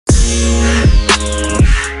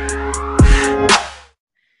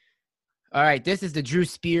All right, this is the Drew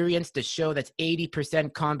Experience, the show that's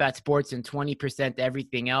 80% combat sports and 20%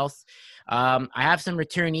 everything else. I have some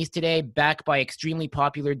returnees today, backed by extremely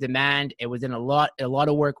popular demand. It was in a lot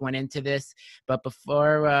of work went into this. But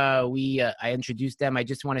before I introduce them, I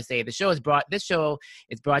just want to say this show is brought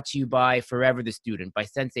to you by Forever the Student, by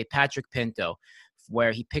Sensei Patrick Pinto,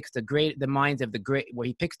 where he picks the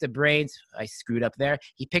brains. I screwed up there.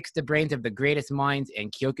 He picks the brains of the greatest minds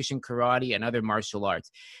in Kyokushin karate and other martial arts.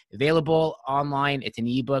 Available online. It's an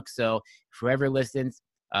ebook. So whoever listens,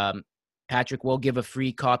 Patrick will give a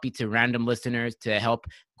free copy to random listeners to help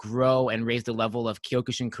grow and raise the level of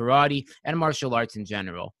Kyokushin karate and martial arts in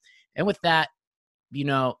general. And with that, I'm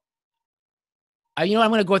going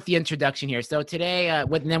to go with the introduction here. So today,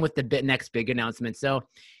 with the next big announcement. So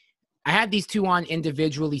I had these two on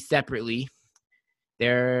individually, separately.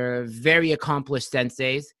 They're very accomplished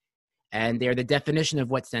senseis, and they're the definition of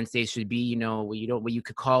what senseis should be. You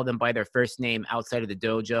could call them by their first name outside of the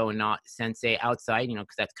dojo and not sensei outside,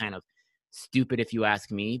 because that's kind of stupid if you ask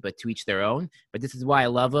me, but to each their own. But this is why I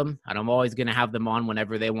love them, and I'm always going to have them on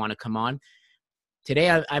whenever they want to come on.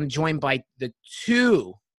 Today, I'm joined by the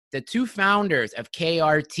two founders of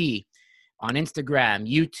KRT on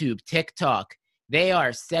Instagram, YouTube, TikTok. They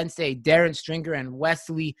are Sensei Darren Stringer and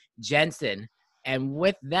Wesley Jansen. And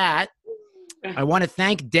with that, I want to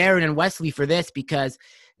thank Darren and Wesley for this, because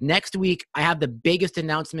next week I have the biggest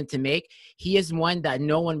announcement to make. He is one that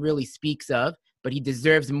no one really speaks of, but he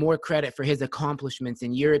deserves more credit for his accomplishments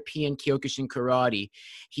in European Kyokushin karate.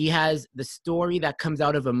 He has the story that comes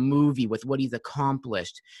out of a movie with what he's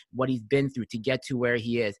accomplished, what he's been through to get to where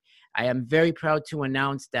he is. I am very proud to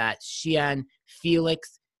announce that Xian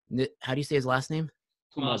Felix, how do you say his last name?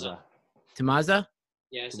 Tamaza?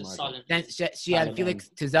 Yeah, it's a silent. Xian Felix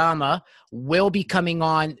Tizama will be coming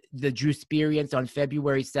on the Drew Experience on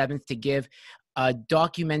February 7th to give a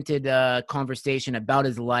documented conversation about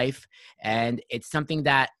his life. And it's something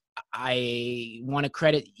that I want to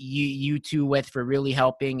credit you two with for really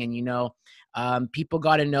helping. And, people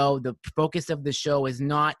got to know the focus of the show is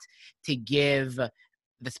not to give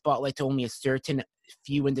the spotlight to only a certain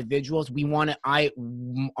few individuals. We want to,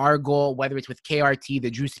 our goal, whether it's with KRT, the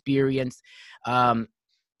Drew Experience,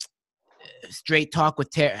 Straight Talk with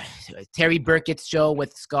Terry Burkett's show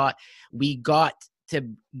with Scott, we got to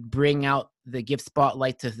bring out give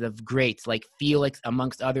spotlight to the greats like Felix,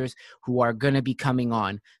 amongst others, who are going to be coming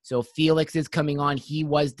on. So Felix is coming on. He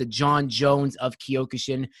was the John Jones of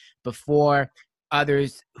Kyokushin before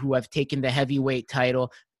others who have taken the heavyweight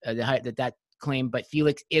title, that claim. But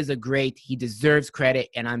Felix is a great. He deserves credit,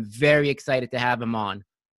 and I'm very excited to have him on.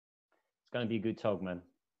 It's going to be a good talk, man.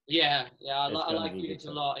 Yeah, I like Felix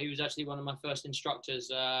a lot. He was actually one of my first instructors,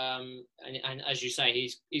 and as you say,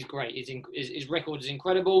 he's great. His record is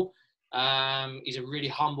incredible. He's a really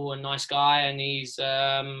humble and nice guy, and he's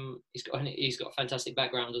got a fantastic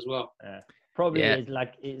background as well.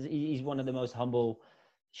 He's one of the most humble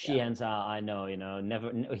Shians I know.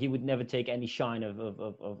 He would never take any shine of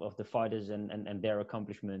the fighters and their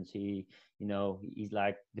accomplishments. He's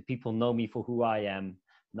like, the people know me for who I am,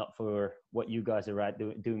 not for what you guys are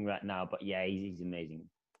doing right now. But yeah, he's amazing.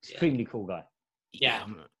 Extremely cool guy. Yeah.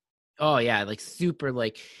 Oh yeah, like super,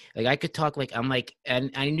 like I could talk,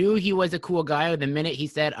 and I knew he was a cool guy the minute he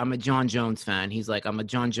said, "I'm a John Jones fan." He's like, "I'm a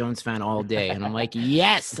John Jones fan all day," and I'm like,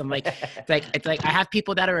 "Yes." I'm like, it's like I have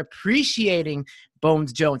people that are appreciating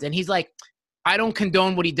Bones Jones, and he's like, "I don't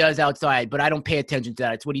condone what he does outside, but I don't pay attention to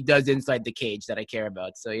that. It's what he does inside the cage that I care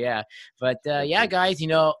about." So yeah, but yeah, guys,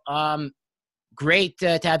 great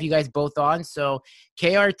to have you guys both on. So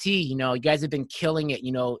KRT, you guys have been killing it,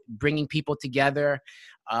 bringing people together.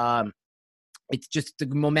 It's just the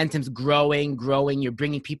momentum's growing. You're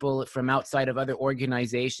bringing people from outside of other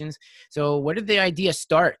organizations. So where did the idea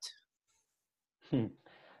start?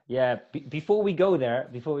 Yeah, before we go,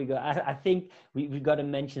 I think we've got to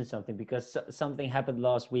mention something, because something happened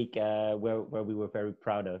last week where we were very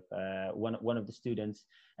proud of one of the students,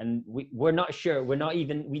 and we're not sure. We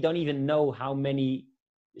don't even know how many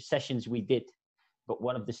sessions we did, but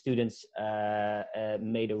one of the students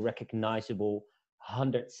made a recognizable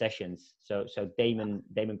 100 sessions. So Damon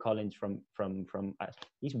Collins from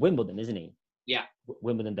he's Wimbledon, isn't he? Yeah,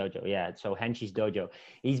 Wimbledon dojo. Yeah, so Henshi's dojo.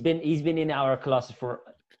 He's been in our class for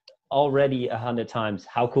already 100 times.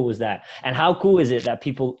 How cool is that? And how cool is it that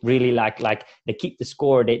people really like they keep the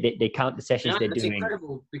score, they count the sessions they're doing? It's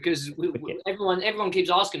incredible, because everyone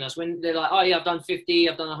keeps asking us when they're like, "Oh yeah, I've done 50,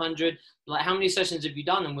 I've done 100. Like, how many sessions have you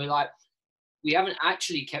done?" And we're like, we haven't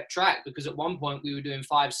actually kept track, because at one point we were doing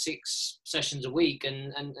 5-6 sessions a week,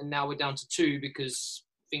 and now we're down to 2 because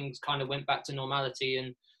things kind of went back to normality,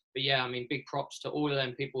 and yeah, I mean, big props to all of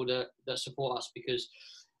them people that support us, because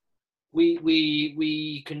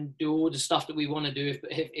we can do all the stuff that we want to do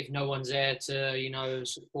if no one's there to, you know,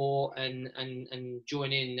 support and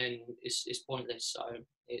join in, then it's pointless. So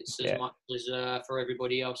it's as much as for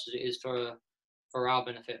everybody else as it is for our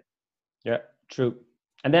benefit. Yeah, true.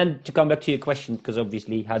 And then to come back to your question, because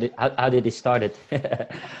obviously how did it started?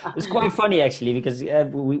 It's quite funny actually, because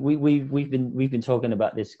we've been talking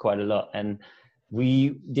about this quite a lot, and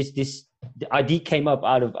this the idea came up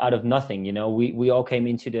out of nothing. You know, we all came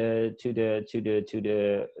into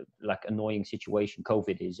the like annoying situation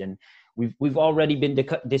COVID is, and we've already been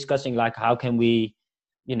discussing like how can we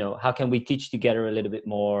teach together a little bit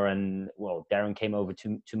more. And well, Darren came over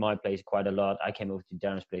to my place quite a lot. I came over to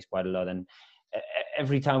Darren's place quite a lot, and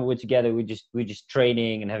every time we're together, we're just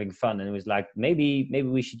training and having fun. And it was like, maybe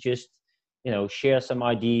we should just, you know, share some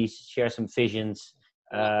ideas, share some visions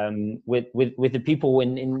with the people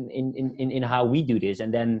in how we do this.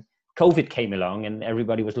 And then COVID came along and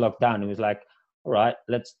everybody was locked down. It was like, all right,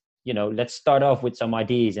 let's start off with some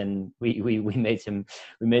ideas. And we made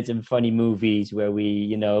some funny movies where we,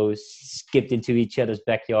 you know, skipped into each other's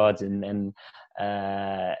backyards and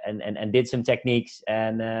did some techniques.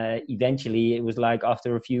 And eventually it was like,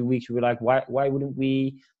 after a few weeks, we were like, why wouldn't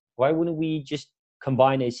we just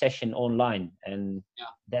combine a session online? And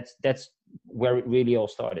that's where it really all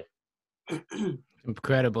started.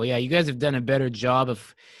 Incredible. Yeah, you guys have done a better job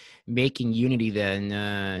of making unity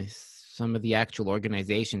than some of the actual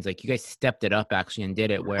organizations. Like, you guys stepped it up actually and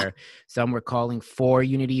did it where some were calling for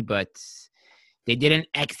unity, but they didn't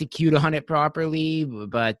execute on it properly.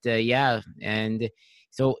 But yeah. And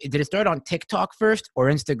so did it start on TikTok first or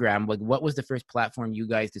Instagram? Like, what was the first platform you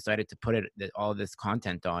guys decided to put all this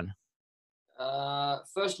content on?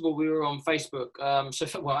 First of all, we were on Facebook.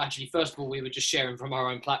 First of all, we were just sharing from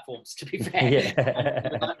our own platforms, to be fair.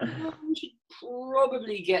 Yeah. We should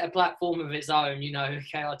probably get a platform of its own. You know,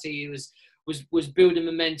 KRT was building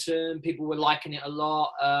momentum. People were liking it a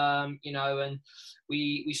lot. You know, and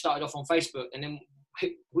we started off on Facebook, and then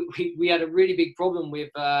we had a really big problem with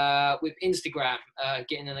Instagram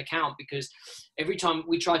getting an account, because every time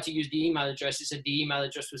we tried to use the email address, it said the email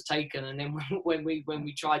address was taken, and then when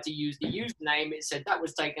we tried to use the username, it said that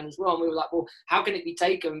was taken as well. And we were like, well, how can it be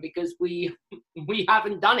taken, because we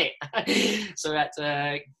haven't done it? So we had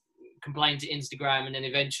to complain to Instagram, and then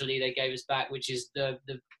eventually they gave us back, which is the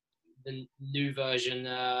new version,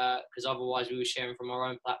 because otherwise we were sharing from our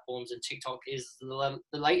own platforms, and TikTok is the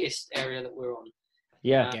latest area that we're on.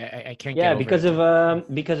 Yeah, I can't. Yeah, because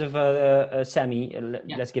of Sammy.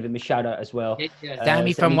 Let's give him a shout out as well.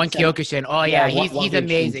 Sammy from One Kyokushin. Oh yeah, he's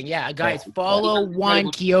amazing. Yeah, guys, follow One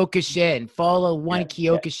Kyokushin. Follow One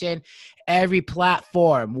Kyokushin. Every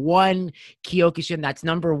platform, One Kyokushin. That's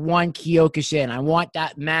number one Kyokushin. I want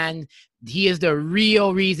that man. He is the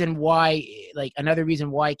real reason why, like, another reason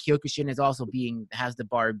why Kyokushin is also has the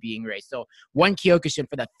bar being raised. So One Kyokushin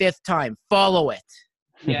for the 5th time. Follow it.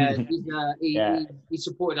 Yeah, he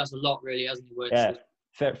supported us a lot, really, hasn't he? Yeah,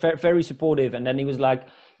 very supportive. And then he was like,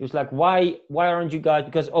 why aren't you guys?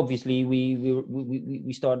 Because obviously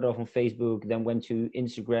we started off on Facebook, then went to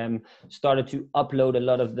Instagram, started to upload a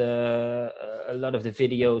lot of the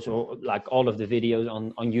videos, or like all of the videos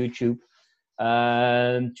on YouTube,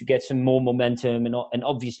 to get some more momentum, and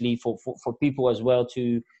obviously for people as well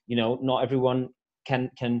to, you know, not everyone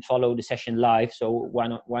can follow the session live, so why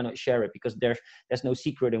not share it, because there's no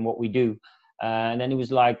secret in what we do. And then he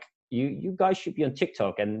was like, you guys should be on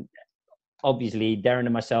TikTok. And obviously Darren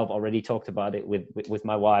and myself already talked about it with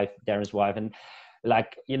my wife, Darren's wife, and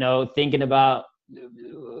like, you know, thinking about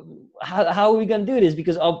how are we gonna do this,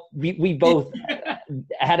 because we both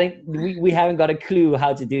we haven't got a clue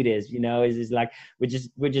how to do this, you know. It's just like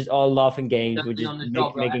we're just all laughing games, we're just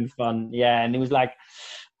making fun. Yeah. And it was like,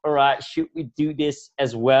 all right, should we do this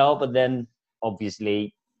as well? But then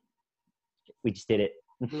obviously we just did it.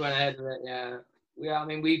 We went ahead with it. Yeah. I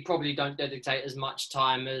mean, we probably don't dedicate as much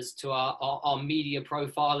time as to our media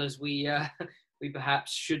profile as we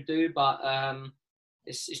perhaps should do, but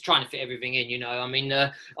it's trying to fit everything in, you know. I mean,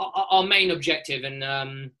 our main objective,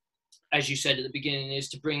 and as you said at the beginning, is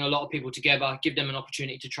to bring a lot of people together, give them an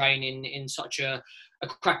opportunity to train in such a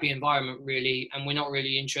crappy environment, really. And we're not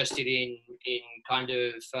really interested in kind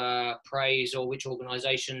of praise or which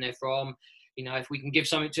organisation they're from. You know, if we can give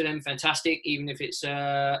something to them, fantastic. Even if it's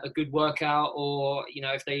a good workout, or, you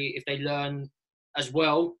know, if they learn as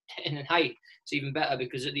well, then hey, it's even better,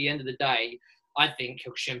 because at the end of the day, I think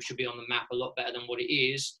Kyokushin should be on the map a lot better than what it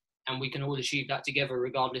is. And we can all achieve that together,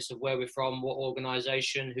 regardless of where we're from, what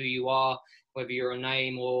organisation, who you are, whether you're a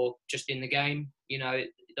name or just in the game. You know,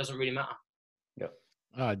 it doesn't really matter. Yeah.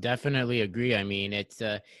 Oh, definitely agree. I mean, it's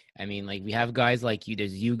I mean, like we have guys like you.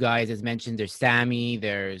 There's you guys as mentioned. There's Sammy.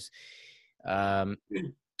 There's um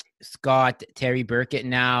Scott, Terry Burkett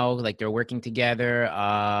now. Like they're working together.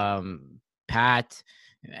 Pat.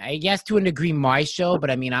 I guess to a degree my show,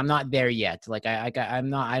 but I mean I'm not there yet. Like I'm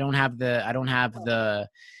not. I don't have the. I don't have the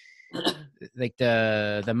like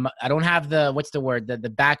the I don't have the what's the word the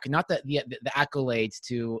back not the accolades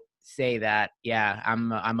to say that yeah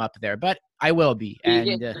I'm up there, but I will be.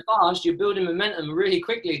 You get And fast, you're building momentum really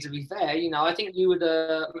quickly. To be fair, you know, I think you would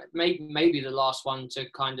maybe the last one to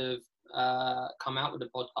kind of come out with the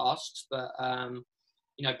podcasts, but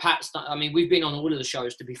you know, Pat's. I mean, we've been on all of the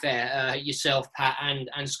shows. To be fair, yourself, Pat,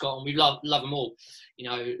 and Scott, and we love them all. You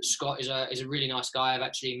know, Scott is a really nice guy. I've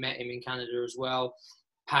actually met him in Canada as well.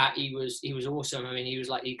 Pat, he was awesome. I mean, he was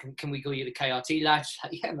like, can we call you the KRT lads?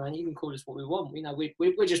 Like, yeah, man, you can call us what we want. You know,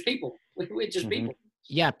 we're just people. We're just people.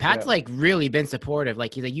 yeah, Pat's like really been supportive.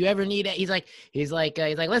 Like he's like, you ever need it? He's like,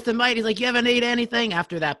 listen, mate. He's like, you ever need anything?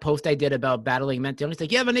 After that post I did about battling mental illness,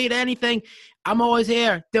 like, you ever need anything? I'm always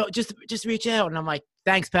here. Don't just reach out. And I'm like,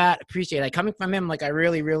 thanks, Pat. Appreciate it. Like coming from him, like I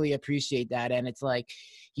really, really appreciate that. And it's like,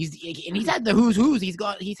 he's had the who's.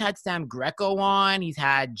 He's had Sam Greco on. He's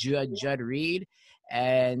had Judd Reed.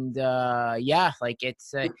 And yeah, like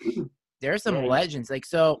it's there are some legends. Like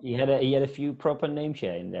so, he had a few proper names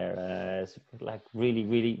here in there. Like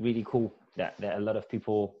really cool that a lot of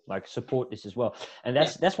people like support this as well. And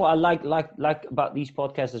that's what I like about these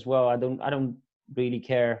podcasts as well. I don't really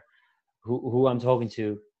care who I'm talking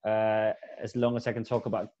to, as long as I can talk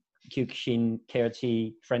about Kyokushin,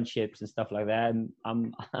 KRT, friendships and stuff like that. And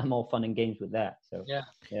I'm all fun and games with that. So yeah.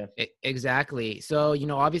 Exactly. So, you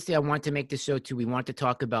know, obviously I want to make this show too. We want to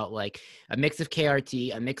talk about like a mix of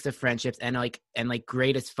KRT, a mix of friendships, and like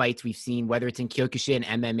greatest fights we've seen, whether it's in Kyokushin,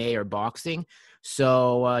 MMA, or boxing.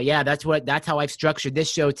 So yeah, that's how I've structured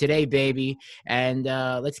this show today, baby. And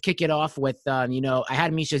let's kick it off with you know, I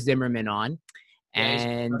had Misha Zimmerman on,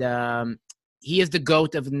 and he is the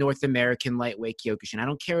GOAT of North American lightweight Kyokushin. I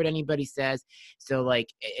don't care what anybody says. So, like,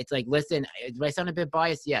 it's like, listen, do I sound a bit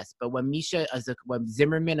biased? Yes. But what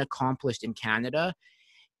Zimmerman accomplished in Canada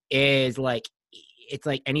is like, it's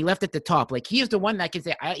like, and he left at the top. Like, he is the one that can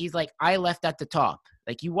say, he's like, I left at the top.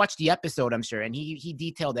 Like, you watched the episode, I'm sure, and he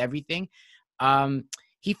detailed everything.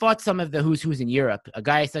 He fought some of the who's in Europe, a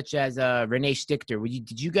guy such as Renee Stichter.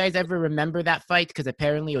 Did you guys ever remember that fight? Because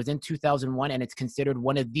apparently it was in 2001, and it's considered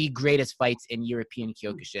one of the greatest fights in European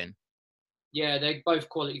Kyokushin. Yeah, they're both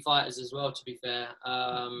quality fighters as well, to be fair.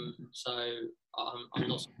 So I'm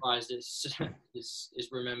not surprised it's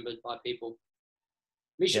remembered by people.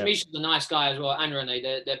 Misha's a nice guy as well, and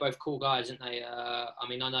Renee. They're both cool guys, aren't they? I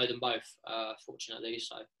mean, I know them both, fortunately.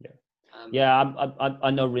 So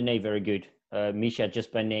I know Renee very good. Misha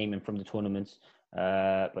just by name and from the tournaments,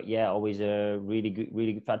 but yeah, always a really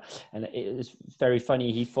good fan. And it's very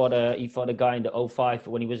funny. He fought a guy in the 05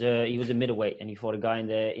 when he was a middleweight, and he fought a guy in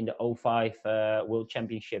the 05 World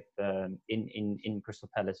Championship in Crystal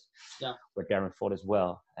Palace, where Darren fought as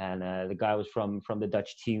well. And the guy was from the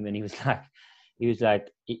Dutch team, and he was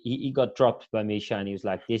like he got dropped by Misha, and he was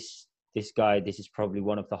like, this guy, this is probably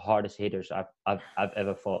one of the hardest hitters I've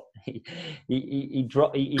ever fought. He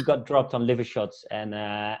got dropped on liver shots, and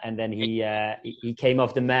then he came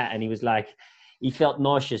off the mat, and he was like, he felt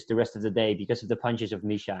nauseous the rest of the day because of the punches of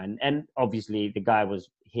Misha, and obviously the guy was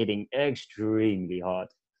hitting extremely hard.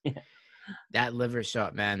 That liver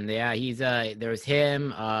shot, man. Yeah, he's there was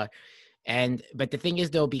him. But the thing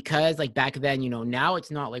is though, because like back then, you know, now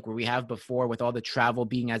it's not like where we have before with all the travel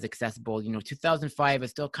being as accessible. You know, 2005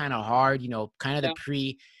 is still kind of hard, you know, kind of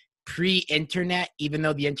the pre-internet, even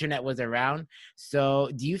though the internet was around.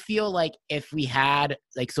 So do you feel like if we had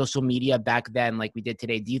like social media back then, like we did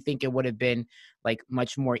today, do you think it would have been like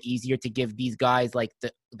much more easier to give these guys like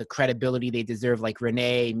the credibility they deserve, like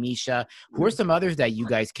Renee, Misha? Who are some others that you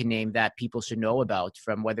guys can name that people should know about,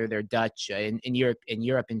 from whether they're Dutch in Europe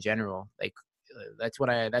in general? Like that's what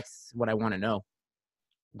I want to know.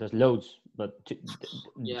 There's loads, but it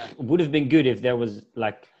would have been good if there was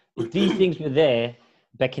like, if these things were there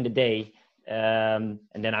back in the day, and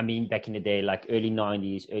then I mean back in the day, like early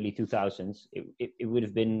 90s, early 2000s, it would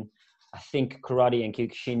have been, I think karate and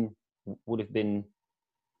Kyokushin would have been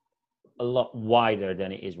a lot wider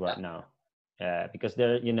than it is right now, because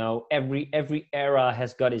there, you know, every era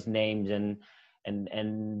has got its names, and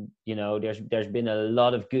you know, there's been a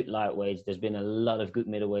lot of good lightweights, there's been a lot of good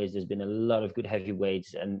middleweights, there's been a lot of good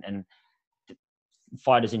heavyweights, and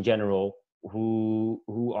fighters in general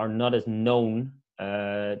who are not as known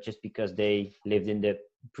just because they lived in the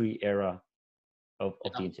pre-era of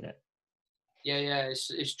the internet. Yeah,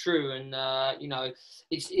 it's true, and you know,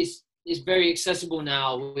 it's very accessible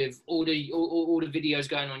now with all the videos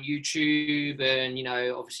going on YouTube, and you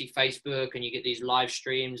know, obviously Facebook, and you get these live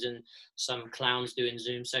streams and some clowns doing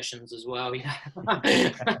Zoom sessions as well. You know,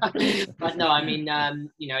 but no, I mean,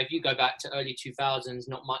 you know, if you go back to early 2000s,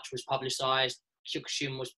 not much was publicized.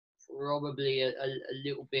 Kyokushin was probably a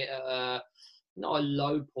little bit not a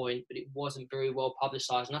low point, but it wasn't very well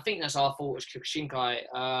publicized. And I think that's our fault as Kyokushinkai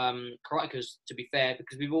karatekas, to be fair,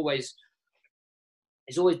 because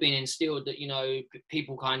it's always been instilled that, you know,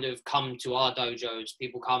 people kind of come to our dojos,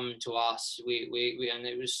 people come to us. We and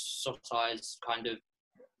it was societized kind of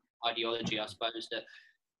ideology, I suppose, that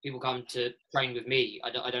people come to train with me.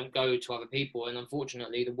 I don't go to other people, and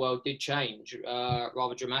unfortunately, the world did change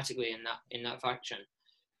rather dramatically in that faction,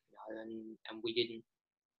 you know, and we didn't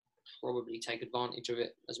probably take advantage of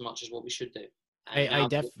it as much as what we should do. I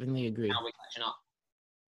definitely agree. Now we're catching up.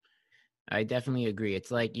 I definitely agree. It's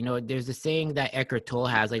like, you know, there's a saying that Eckhart Tolle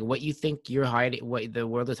has, like, what you think you're hiding, what the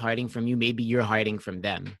world is hiding from you, maybe you're hiding from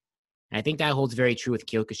them. And I think that holds very true with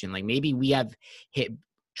Kyokushin. Like, maybe we have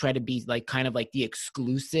try to be like kind of like the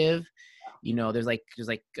exclusive, you know, there's like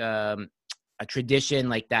a tradition,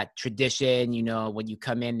 like that tradition, you know, when you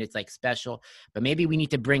come in, it's like special, but maybe we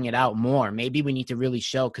need to bring it out more. Maybe we need to really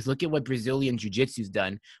show, because look at what Brazilian jiu-jitsu's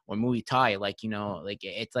done, or Muay Thai, like, you know, like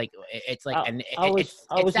it's like, and it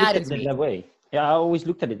saddens me. That way. Yeah, I always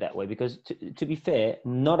looked at it that way, because to be fair,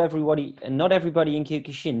 not everybody in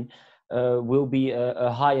Kyokushin will be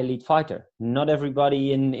a high elite fighter. Not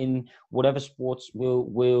everybody in whatever sports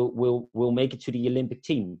will make it to the Olympic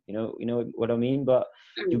team. You know what I mean? But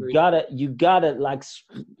you gotta like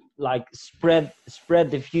spread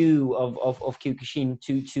the view of Kyokushin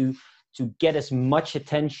to get as much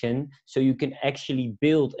attention, so you can actually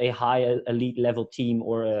build a high elite level team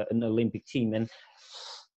or an Olympic team. And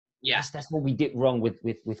yes, that's what we did wrong with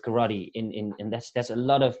karate. And that's a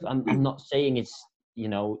lot of. I'm not saying it's, you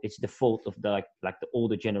know, it's the fault of the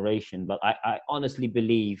older generation, but I honestly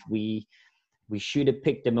believe we should have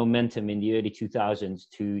picked the momentum in the early 2000s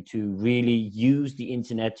to really use the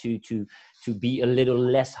internet to be a little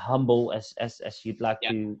less humble as you'd like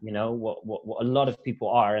to, you know, what a lot of people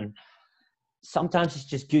are. And sometimes it's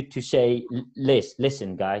just good to say,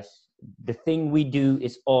 listen guys, the thing we do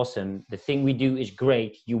is awesome, the thing we do is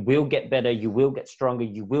great, you will get better, you will get stronger,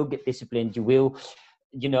 you will get disciplined, you will,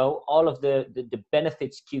 you know, all of the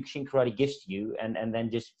benefits Kyokushin karate gives to you, and then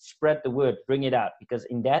just spread the word, bring it out, because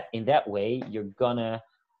in that way you're gonna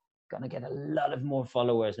get a lot of more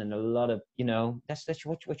followers and a lot of, you know, that's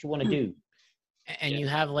what you want to do. And you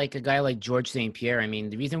have like a guy like George St. Pierre. I mean,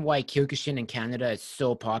 the reason why Kyokushin in Canada is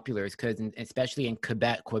so popular is because, especially in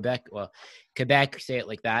Quebec, say it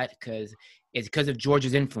like that, because it's because of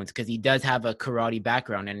George's influence, because he does have a karate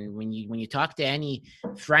background. And when you talk to any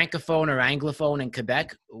francophone or anglophone in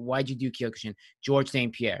Quebec, why'd you do Kyokushin? George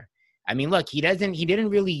St. Pierre. I mean, look, he didn't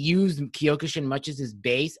really use Kyokushin much as his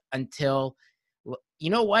base until, you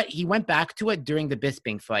know what? He went back to it during the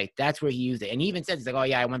Bisping fight. That's where he used it. And he even said, he's like, oh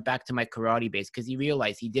yeah, I went back to my karate base, because he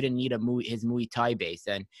realized he didn't need his Muay Thai base.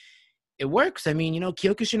 And it works. I mean, you know,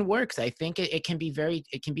 Kyokushin works. I think it can be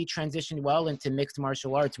transitioned well into mixed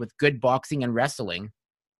martial arts with good boxing and wrestling.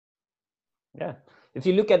 Yeah. If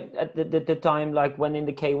you look at the time, like when in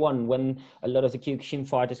the K1, when a lot of the Kyokushin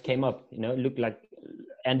fighters came up, you know, it looked like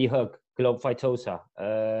Andy Hug, Globe Fightosa,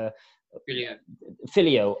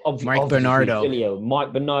 Filio, Mike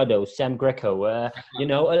Bernardo, Sam Greco, you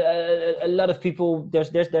know, a lot of people.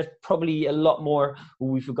 There's probably a lot more who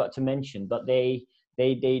we forgot to mention, but they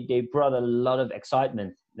brought a lot of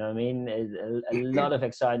excitement. You know what I mean? A lot of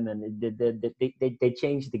excitement. They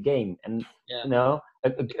changed the game, and you know,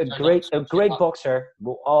 a great boxer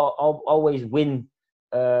will always win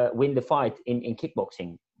the fight in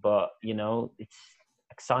kickboxing. But you know, it's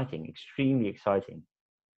exciting, extremely exciting.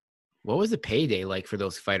 What was the payday like for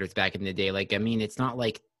those fighters back in the day? Like, I mean, it's not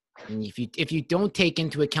like, if you don't take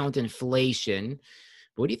into account inflation,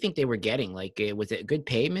 what do you think they were getting? Like, was it good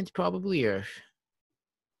payment probably, or?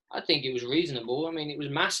 I think it was reasonable. I mean, it was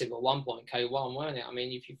massive at one point, K1, weren't it? I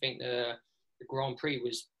mean, if you think the Grand Prix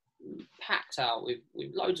was packed out with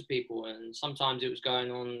loads of people, and sometimes it was going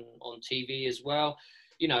on TV as well.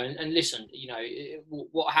 You know, and listen, you know,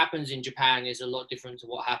 what happens in Japan is a lot different to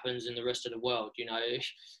what happens in the rest of the world. You know,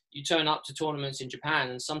 you turn up to tournaments in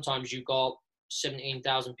Japan, and sometimes you've got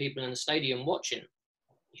 17,000 people in the stadium watching.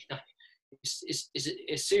 You know,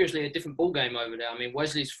 it's seriously a different ball game over there. I mean,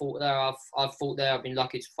 Wesley's fought there. I've fought there. I've been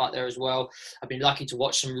lucky to fight there as well. I've been lucky to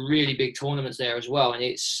watch some really big tournaments there as well, and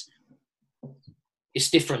it's it's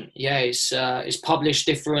different. Yeah, it's published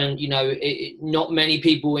different. You know, not many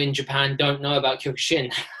people in Japan don't know about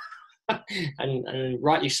Kyokushin, and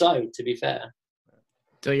rightly so, to be fair.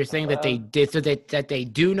 So you're saying that they did, so that they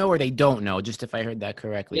do know or they don't know? Just if I heard that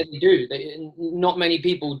correctly. Yeah, they do. Not many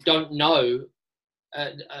people don't know.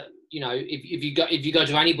 You know, if you go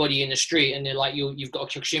to anybody in the street and they're like, you've got a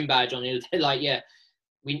Kyokushin badge on you, they're like, yeah,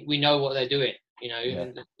 we know what they're doing. You know,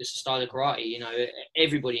 and it's a style of karate. You know,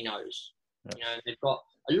 everybody knows. Yeah. You know, they've got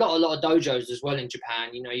a lot of dojos as well in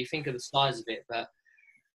Japan. You know, you think of the size of it, but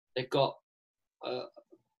they've got a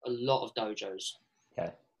lot of dojos.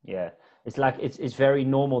 Yeah. It's like it's very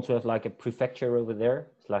normal to have like a prefecture over there.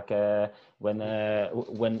 It's like when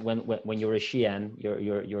you're a Shian,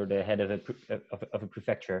 you're the head of a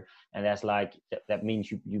prefecture, and that's like that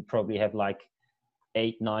means you probably have like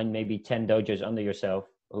 8, 9, maybe 10 dojos under yourself,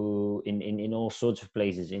 who in all sorts of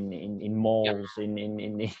places, in malls,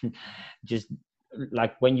 in just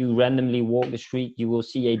like when you randomly walk the street, you will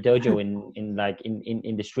see a dojo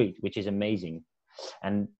in the street, which is amazing.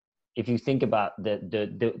 And if you think about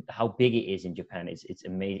the how big it is in Japan, it's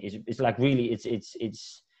amazing. It's like really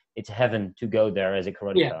it's heaven to go there as a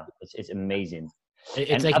karateka. It's amazing.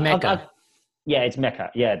 It's like Mecca. Yeah, it's Mecca.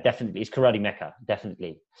 Yeah, definitely. It's karate Mecca,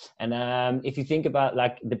 definitely. And if you think about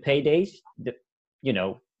like the paydays,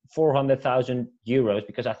 400,000 euros,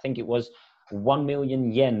 because I think it was 1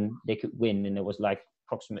 million yen they could win, and it was like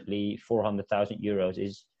approximately 400,000 euros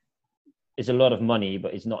is a lot of money,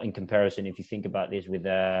 but it's not in comparison if you think about this with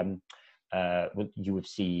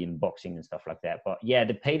UFC and boxing and stuff like that. But yeah,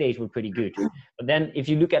 the paydays were pretty good. But then if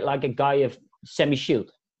you look at like a guy of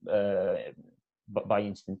semi-shield, by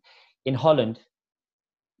instance, in Holland,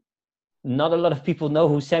 not a lot of people know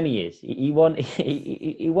who Semi is. He won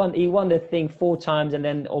the thing 4 times, and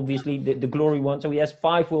then obviously the glory one. So he has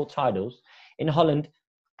 5 world titles. In Holland,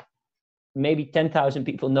 maybe 10,000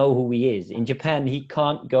 people know who he is. In Japan, he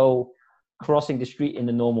can't go crossing the street in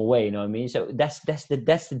the normal way, you know what I mean? So that's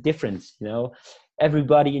the difference, you know.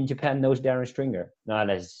 Everybody in Japan knows Darren Stringer. No,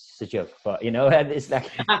 that's a joke, but you know, it's like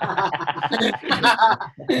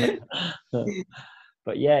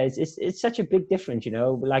but yeah, it's such a big difference, you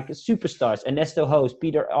know, like superstars, Ernesto Host,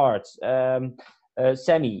 Peter Arts,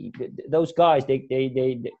 Semi, those guys, they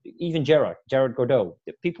even Gerard Gordeau,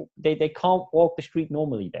 the people, they can't walk the street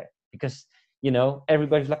normally there, because, you know,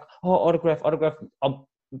 everybody's like, oh, autograph.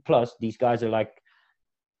 Plus, these guys are like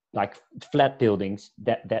flat buildings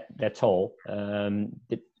that tall.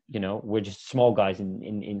 You know, we're just small guys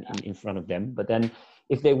in front of them. But then,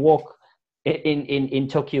 if they walk in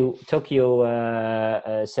Tokyo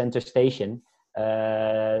Center Station,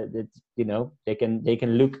 you know, they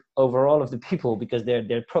can look over all of the people, because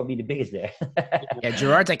they're probably the biggest there. Yeah,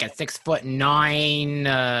 Gerard's like a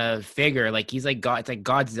 6'9" figure. Like he's like God. It's like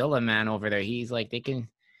Godzilla man over there. He's like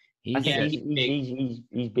He's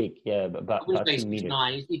big, yeah, but about 2 meters.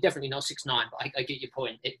 6'9". He's definitely not 6'9", but I get your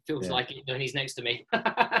point. It feels like it when he's next to me.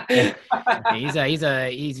 He's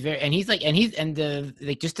very, and he's like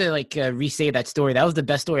just to like re-say that story. That was the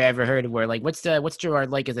best story I ever heard. Where like, what's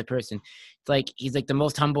Gerard like as a person? It's like he's like the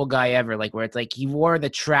most humble guy ever. Like where it's like he wore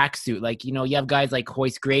the tracksuit. Like, you know, you have guys like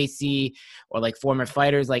Hoist Gracie or like former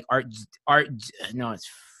fighters like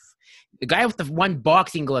the guy with the one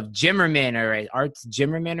boxing glove, Jimmerman, or Arts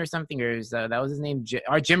Jimmerman or something, or that was his name,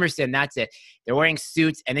 Art Jimerson. That's it. They're wearing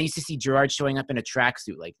suits, and then you used to see Gerard showing up in a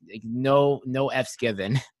tracksuit, like no F's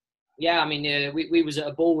given. Yeah, I mean, we was at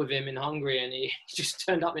a ball with him in Hungary, and he just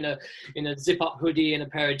turned up in a zip-up hoodie and a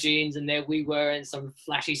pair of jeans, and there we were in some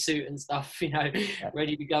flashy suit and stuff, you know,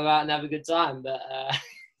 ready to go out and have a good time. But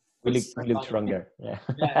we look stronger. Yeah.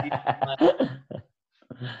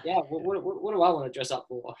 Yeah, what do I want to dress up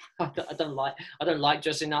for? I don't like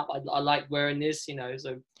dressing up. I like wearing this, you know.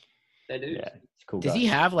 So they do. Yeah, it's cool. Does he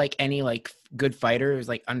have like any like good fighters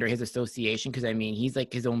like under his association? Because I mean, he's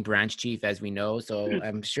like his own branch chief, as we know. So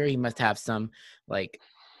I'm sure he must have some like,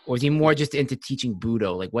 or is he more just into teaching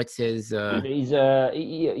Budo? Like, what's his?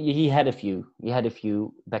 He had a few. He had a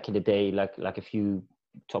few back in the day, like a few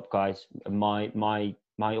top guys. My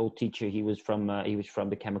old teacher, he was from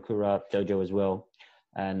the Kamakura dojo as well.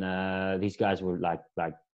 And these guys were like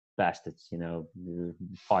bastards, you know,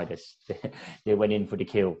 fighters. They went in for the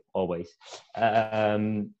kill always.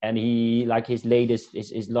 And he, like, his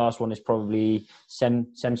last one is probably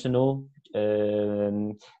Samsonov,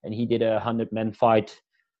 and he did a 100-man fight.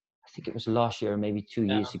 I think it was last year, or maybe 2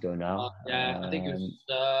 years ago now. I think it was.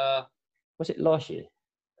 Was it last year?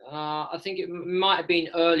 I think it might have been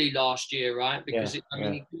early last year, right? Because he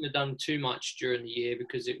couldn't have done too much during the year,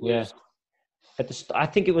 because it was. I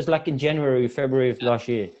think it was like in January, February of last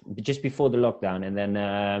year, just before the lockdown. And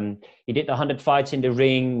then he did 100 fights in the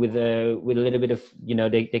ring with a little bit of,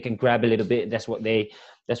 they can grab a little bit. That's what they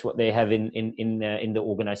have in the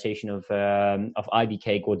organization of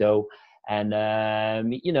IBK Gordo. And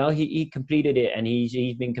he completed it, and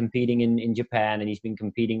he's been competing in Japan, and he's been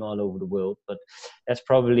competing all over the world. But that's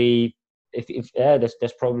probably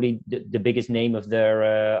that's probably the biggest name of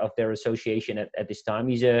their association at this time.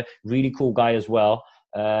 He's a really cool guy as well.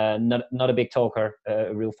 Not a big talker,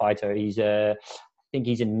 a real fighter. I think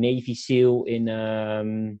he's a Navy SEAL in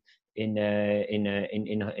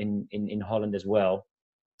Holland as well.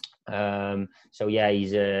 So yeah,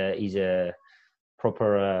 he's a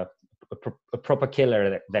proper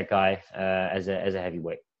killer, that guy, as a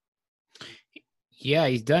heavyweight. Yeah,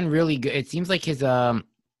 he's done really good. It seems like his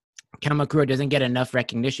Kamakura doesn't get enough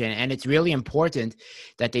recognition, and it's really important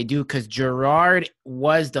that they do, because Gerard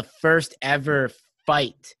was the first ever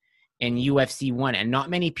fight in UFC 1, and not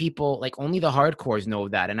many people, like only the hardcores, know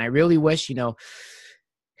that. And I really wish,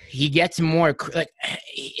 he gets more,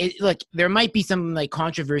 like there might be some like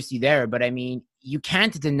controversy there, but I mean, you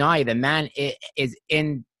can't deny the man is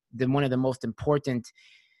in one of the most important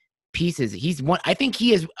pieces. I think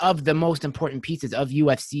he is of the most important pieces of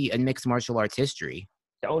UFC and mixed martial arts history.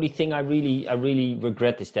 The only thing I really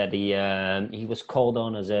regret is that he was called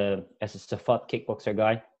on as a Safat kickboxer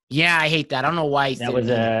guy. Yeah, I hate that. I don't know why.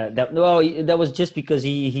 That was just because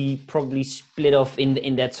he probably split off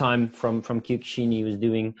in that time from Kyokushin. He was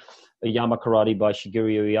doing a Yama karate by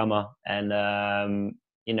Shigeru Oyama, and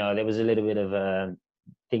there was a little bit of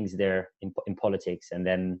things there in politics, and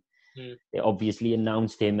then they obviously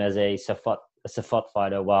announced him as a Safat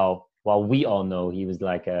fighter. While we all know he was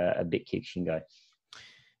like a big Kyokushin guy.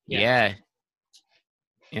 Yeah,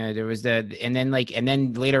 there was and then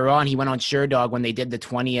later on he went on Sherdog when they did the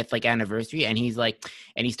 20th anniversary, and he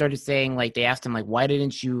started saying, they asked him why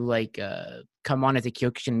didn't you come on as a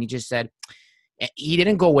Kyokushin, and he just said, he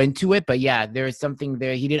didn't go into it, but yeah, there is something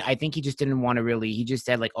there. I think he just didn't want to really, he just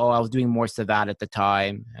said I was doing more Savat at the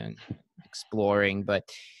time and exploring, but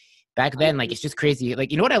back then, it's just crazy.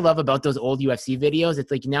 You know what I love about those old UFC videos?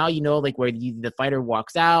 It's now, where the fighter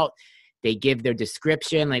walks out, they give their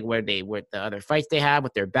description, where the other fights they have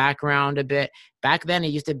with their background a bit. Back then, it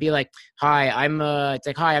used to be hi, I'm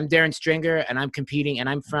Darren Stringer, and I'm competing, and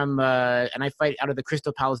I'm from, and I fight out of the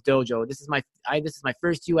Crystal Palace Dojo. This is my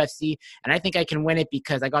first UFC, and I think I can win it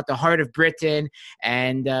because I got the heart of Britain,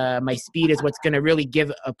 and my speed is what's going to really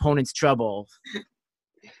give opponents trouble.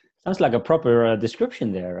 Sounds like a proper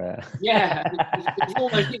description there. Yeah, he's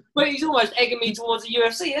almost egging me towards the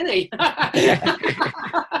UFC, isn't he?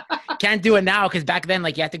 Can't do it now, because back then,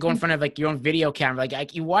 you have to go in front of your own video camera.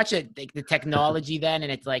 You watch it, the technology then,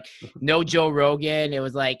 and it's no Joe Rogan. It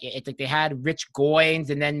was they had Rich Goins,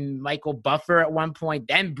 and then Michael Buffer at one point,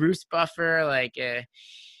 then Bruce Buffer. Yeah.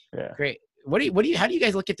 Great. How do you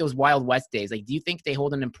guys look at those Wild West days? Do you think they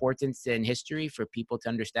hold an importance in history for people to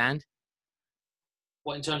understand?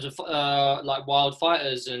 What, in terms of wild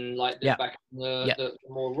fighters and back in the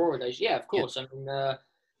more raw days? Yeah, of course.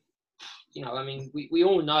 Yeah. I mean, we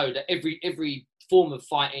all know that every form of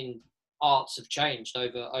fighting arts have changed over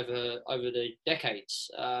the decades,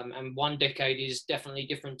 and one decade is definitely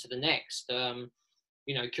different to the next.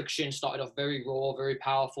 Kyokushin started off very raw, very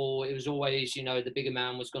powerful. It was always, the bigger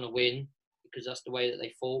man was going to win because that's the way that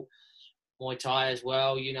they fought. Muay Thai as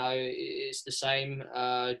well, it's the same.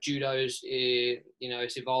 Judo's,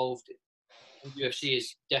 it's evolved. UFC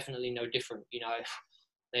is definitely no different.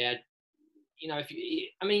 They had,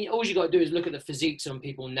 all you got to do is look at the physiques on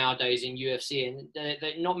people nowadays in UFC, and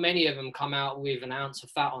not many of them come out with an ounce of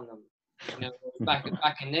fat on them. Back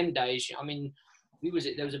in them days, who was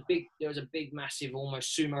it? There was a big, massive,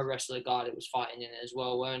 almost sumo wrestler guy that was fighting in it as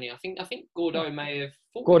well, weren't he? I think Gordo may have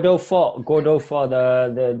fought. Gordo fought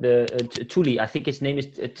the Tuli. I think his name is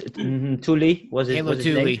Tuli. Was it? Halo was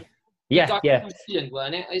Tuli. Name? Yeah.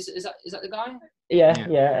 Weren't it? Is that the guy?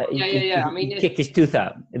 Yeah. He kicked his tooth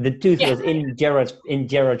out. The tooth was in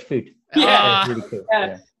Gerard's foot. Yeah, really cool.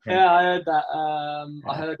 Yeah, I heard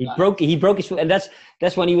that. He broke his foot, and that's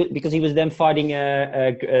when because he was then fighting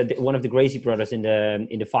one of the Gracie brothers in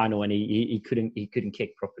the final, and he couldn't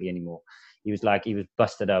kick properly anymore. He was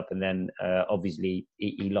busted up, and then obviously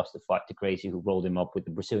he lost the fight to Gracie, who rolled him up with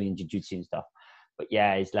the Brazilian jiu-jitsu and stuff. But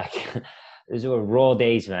yeah, it's those were raw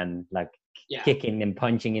days, man. Kicking and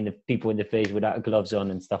punching people in the face without gloves on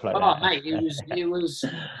and stuff like that. Oh, mate, it was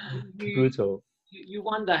brutal. you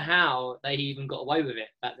wonder how they even got away with it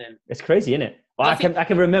back then. It's crazy, isn't it? Well, I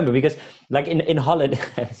can remember because like in Holland,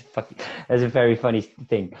 it's a very funny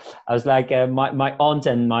thing. I was like my aunt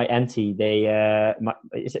and my auntie. They am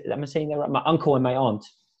I saying that right? My uncle and my aunt.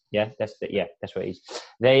 Yeah, that's what it is.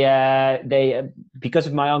 They because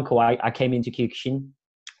of my uncle, I came into Kyokushin.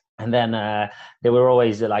 And then they were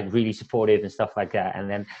always like really supportive and stuff like that. And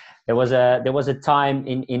then there was a time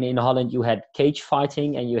in Holland you had cage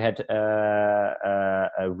fighting and you had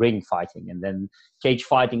ring fighting. And then cage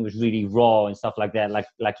fighting was really raw and stuff like that, like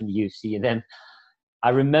in the UFC. And then I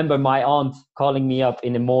remember my aunt calling me up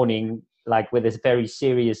in the morning, like with this very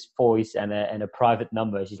serious voice and a private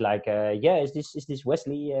number. She's like, "Yeah, is this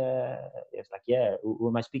Wesley?" It's like, "Yeah, who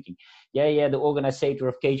am I speaking?" Yeah, the organizer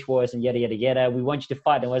of Cage Wars and yada yada yada. We want you to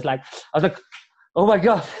fight. And I was like, "Oh my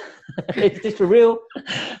god, is this for real?"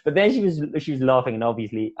 But then she was laughing, and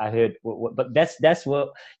obviously I heard. But that's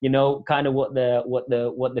what kind of what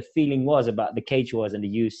the feeling was about the Cage Wars and the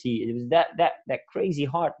UFC. It was that crazy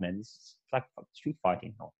heart, man. It's like street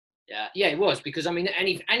fighting. Yeah, it was, because I mean,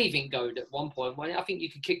 anything goes at one point. When I think you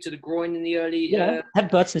could kick to the groin in the early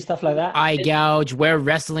headbutts and stuff like that. Eye gouge, wear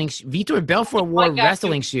wrestling. Vitor Belfort wore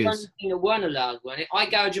wrestling shoes. The only thing that weren't allowed, weren't it? Eye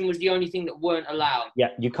gouging was the only thing that weren't allowed.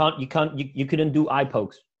 Yeah, you couldn't do eye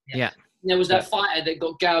pokes. Yeah. There was that fighter that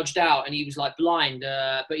got gouged out, and he was like blind,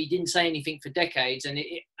 but he didn't say anything for decades. And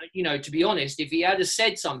to be honest, if he had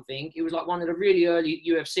said something, it was like one of the really early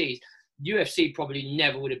UFCs. UFC probably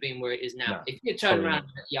never would have been where it is now. No, if you turned around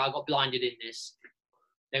and said, I got blinded in this,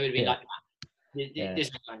 they would have been like, this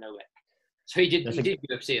is going nowhere. So he did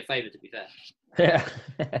UFC a favour, to be fair. Yeah,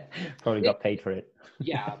 probably got paid for it.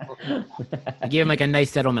 Yeah. I gave him like a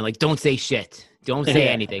nice settlement, like don't say shit. Don't say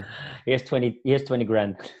anything. Here's 20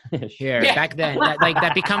 grand. Here, back then,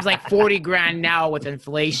 that becomes like 40 grand now with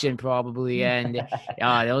inflation probably. And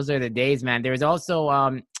those are the days, man. There's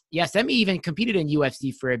also, Semi even competed in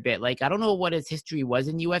UFC for a bit. Like, I don't know what his history was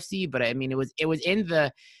in UFC, but I mean, it was in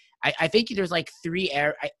the, I think there's like three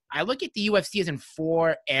eras. I look at the UFC as in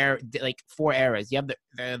four eras. You have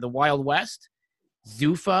the Wild West,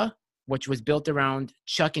 Zuffa, which was built around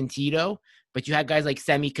Chuck and Tito, but you had guys like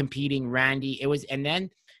Semi competing, Randy. And then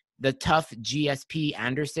the tough GSP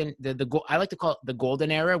Anderson. I like to call it the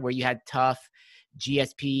golden era, where you had tough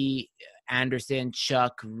GSP Anderson,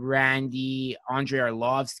 Chuck, Randy, Andre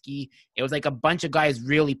Arlovsky. It was like a bunch of guys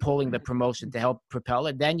really pulling the promotion to help propel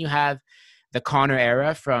it. Then you have the Conor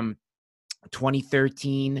era from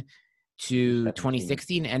 2013 to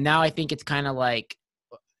 2016, and now I think it's kind of like,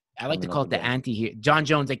 I like to call it the anti-hero. John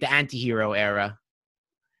Jones, like the anti-hero era.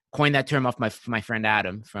 Coined that term off my friend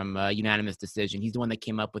Adam from Unanimous Decision. He's the one that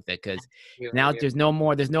came up with it, because now there's no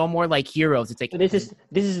more like heroes. It's like, so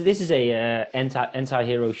this is a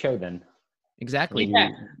anti-hero show then. Exactly.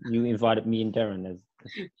 You invited me and Darren as.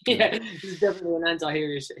 Yeah, it's definitely an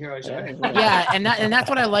anti-hero show. Yeah, and that's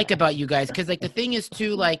what I like about you guys, because like the thing is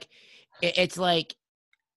too, like it's like,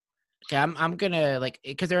 okay, I'm gonna like,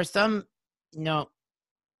 because there are some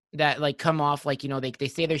that like come off like they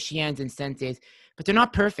say they're shians and senseis, but they're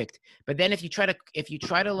not perfect. But then if you try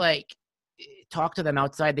to like talk to them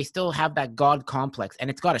outside, they still have that god complex, and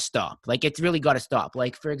it's got to stop. Like, it's really got to stop.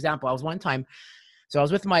 Like, for example, I was one time. So I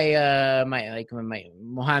was with my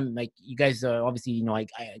Mohammed, like, you guys obviously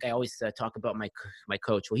I always talk about my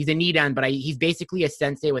coach. Well, he's a Nidan, but he's basically a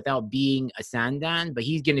sensei without being a Sandan, but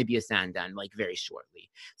he's going to be a Sandan like very shortly.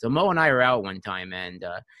 So Mo and I were out one time, and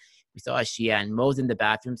we saw a Shia, and Mo's in the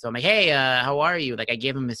bathroom. So I'm like, hey, how are you? Like, I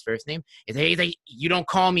gave him his first name. He's like, you don't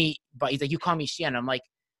call me, but he's like, you call me Shia. And I'm like,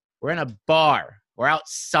 we're in a bar, we're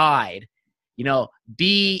outside,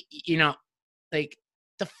 like,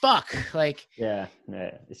 the fuck, like, yeah,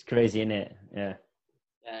 it's crazy, isn't it? Yeah.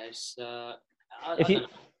 It's,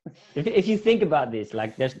 if you think about this,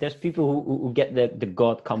 like, there's people who get the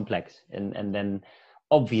god complex, and then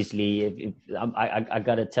obviously I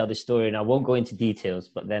gotta tell the story, and I won't go into details,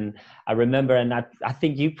 but then I remember, and I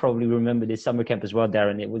think you probably remember this summer camp as well,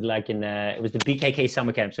 Darren. It was like it was the BKK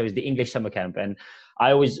summer camp, so it was the English summer camp, and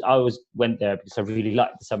I always went there because I really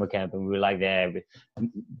liked the summer camp, and we were like there with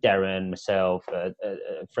Darren, myself, a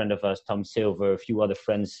friend of ours, Tom Silver, a few other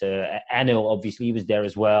friends, Anil, obviously, he was there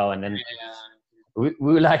as well, and then we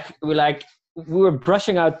were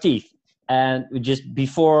brushing our teeth. And just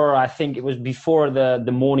before, I think it was before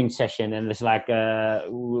the morning session, and it's like we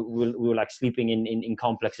were like sleeping in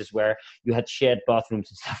complexes where you had shared bathrooms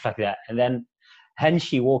and stuff like that. And then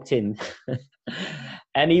Henshi walked in,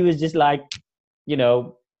 and he was just like,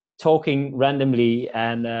 talking randomly,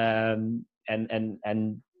 and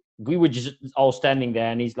we were just all standing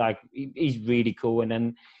there, and he's like, he's really cool. And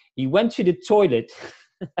then he went to the toilet.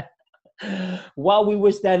 while we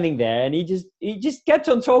were standing there, and he just kept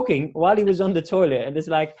on talking while he was on the toilet, and it's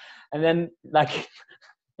like, and then like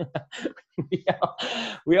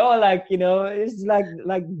we all like, you know, it's like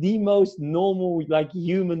the most normal like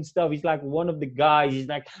human stuff. He's like one of the guys. He's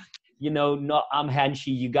like, you know, not I'm Hanshi,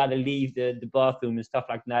 you gotta leave the bathroom and stuff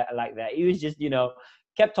like that. He was just, you know,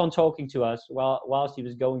 kept on talking to us whilst he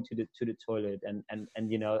was going to the toilet,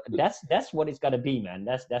 and you know, that's what it's gotta be, man.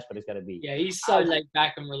 That's what it's gotta be. Yeah, he's so laid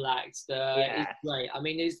back and relaxed. He's great. I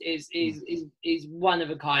mean, he's one of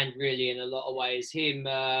a kind, really, in a lot of ways. Him,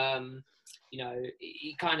 you know,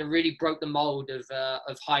 he kind of really broke the mold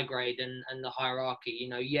of high grade and the hierarchy. You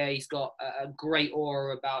know, yeah, he's got a great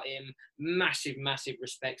aura about him, massive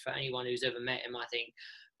respect for anyone who's ever met him, I think,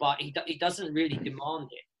 but he doesn't really demand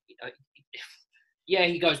it. You know, yeah,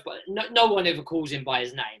 he goes, but no one ever calls him by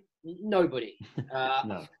his name. Nobody.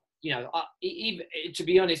 No. You know, even, to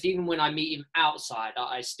be honest, even when I meet him outside,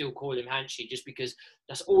 I still call him Hanshi, just because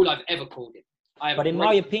that's all I've ever called him. But in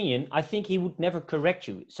my opinion, I think he would never correct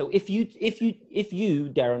you. So if you,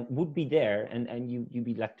 Darren, would be there and you'd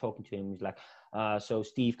be like talking to him, he's like, so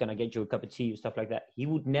Steve, can I get you a cup of tea or stuff like that? He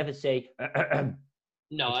would never say,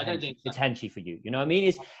 no, I don't think so. It's Hanshi for you. You know what I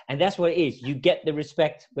mean? And that's what it is. You get the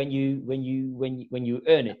respect when you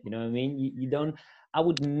earn it. You know what I mean? You don't. I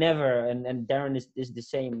would never, and Darren is the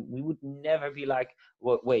same. We would never be like,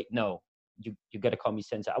 well, wait, no, you got to call me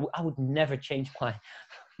Sensei. I would never change my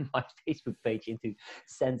Facebook page into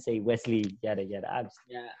Sensei Wesley. Yada.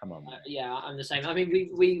 Come on. Yeah, I'm the same. I mean,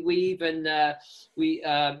 we even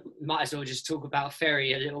might as well just talk about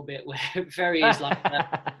Ferry a little bit. Where Ferry is like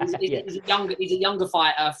he's a younger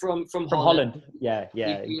fighter from Holland. Yeah.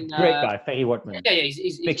 Great guy, Ferry Wortman. Yeah.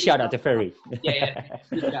 He's big shout out to Ferry. Yeah.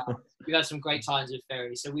 We've had some great times with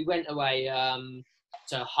Ferry. So we went away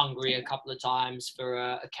to Hungary a couple of times for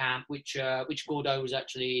a camp, which Gordo was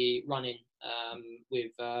actually running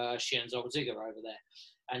with Shian Zolziger over there.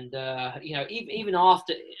 And you know, even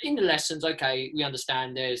after in the lessons, okay, we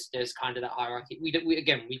understand there's kind of that hierarchy. We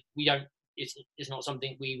don't. It's not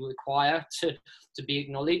something we require to be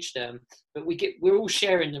acknowledged. But we're all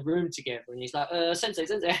sharing the room together, and he's like, Sensei,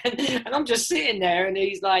 and I'm just sitting there, and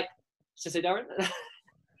he's like, Sensei Darren.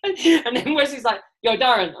 And then Wesley's like, yo,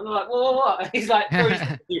 Darren. And I'm like, whoa, what? He's like,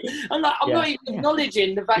 I'm like, I'm not even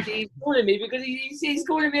acknowledging the fact that he's calling me, because he's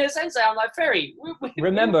calling me a sensei. I'm like, Ferry.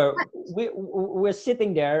 Remember, we're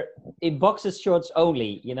sitting there in boxer shorts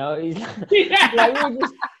only, you know. He's like, we're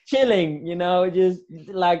just chilling, you know, just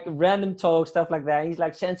like random talk, stuff like that. He's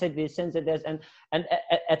like, sensei this, sensei this. And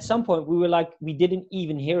at some point, we were like, we didn't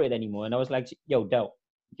even hear it anymore. And I was like, yo, Del.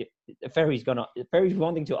 Ferry's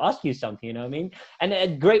wanting to ask you something, you know what I mean? And a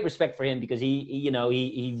great respect for him, because he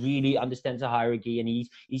really understands the hierarchy, and he's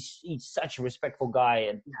such a respectful guy,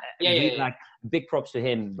 and like big props to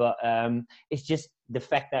him. But it's just the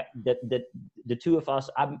fact that the two of us,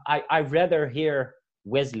 I rather hear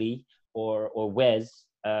Wesley or Wes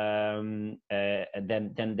than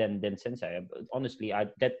Sensei. Honestly,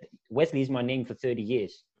 that Wesley is my name for 30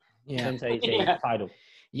 years. Yeah. Sensei is a title.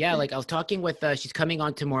 Yeah, like I was talking with, she's coming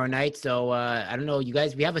on tomorrow night. So I don't know, you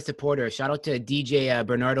guys, we have a supporter. Shout out to DJ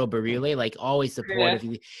Bernardo Barile, like always supportive.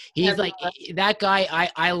 Yeah. He's like that guy.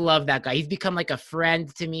 I love that guy. He's become like a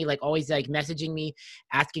friend to me, like always like messaging me,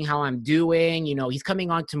 asking how I'm doing. You know, he's coming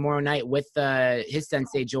on tomorrow night with his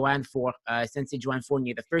sensei, Sensei Joanne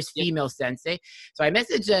Fournier, the first female sensei. So I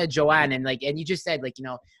messaged Joanne, and you just said, like, you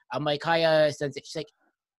know, I'm like, hi, sensei.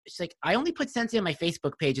 She's like, I only put sensei on my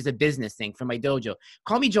Facebook page as a business thing for my dojo.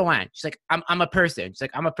 Call me Joanne. She's like, I'm a person. She's like,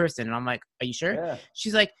 I'm a person. And I'm like, are you sure? Yeah.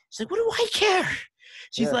 She's like, what do I care?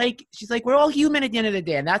 She's like, we're all human at the end of the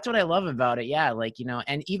day. And that's what I love about it. Yeah. Like, you know,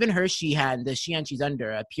 and even her, the Shian she's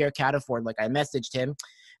under, Pierre Cataford, like I messaged him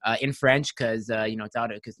in French, because, you know, it's out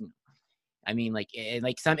of, because, I mean, like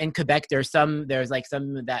some in Quebec, there's like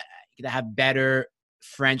some that have better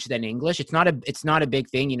French than English. It's not a big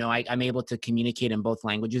thing, you know. I'm able to communicate in both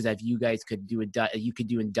languages, as you guys could do you could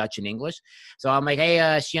do in Dutch and English. So I'm like, hey,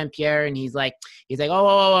 Shian Pierre, and he's like,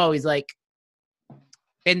 oh, he's like,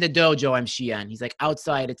 in the dojo I'm Shian. He's like,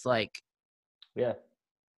 outside it's like, yeah,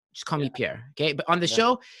 just call me Pierre, okay? But on the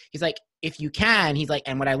show, he's like, if you can, he's like,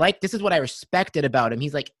 and what I like, this is what I respected about him.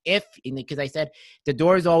 He's like, because I said the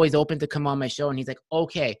door is always open to come on my show, and he's like,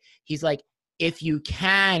 okay. He's like, if you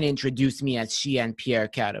can introduce me as Shian Pierre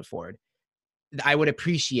Cataford, I would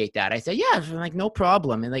appreciate that. I said, yeah, I'm like, no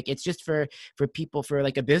problem. And like, it's just for people, for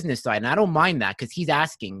like a business side. And I don't mind that, because he's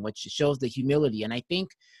asking, which shows the humility. And I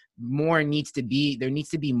think there needs to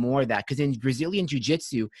be more of that. Because in Brazilian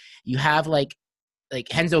Jiu-Jitsu, you have like like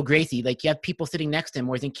Henzo Gracie, like you have people sitting next to him,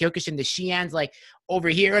 whereas in Kyokushin, the Shian's like over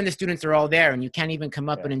here and the students are all there and you can't even come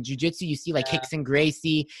up. Yeah. But in Jiu-Jitsu, you see like Hickson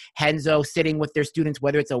Gracie, Henzo sitting with their students,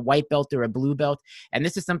 whether it's a white belt or a blue belt. And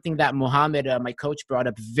this is something that Mohammed, my coach, brought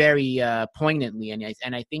up very poignantly.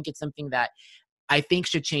 And I think it's something that I think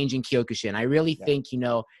should change in Kyokushin. I really think, you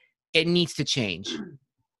know, it needs to change.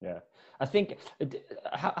 Yeah. I think,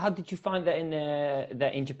 how did you find that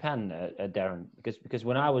in Japan, Darren? Because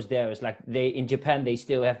when I was there, it's like in Japan they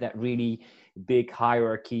still have that really big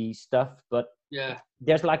hierarchy stuff, but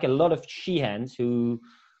there's like a lot of Shihans who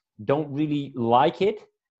don't really like it.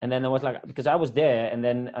 And then I was like, because I was there, and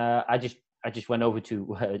then I just went over to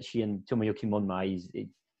Shihan Tomoyuki Monma. He's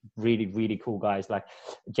really, really cool guy. He's like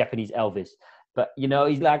Japanese Elvis. But you know,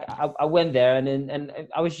 he's like, I went there, and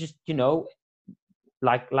I was just, you know,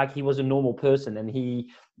 like he was a normal person, and he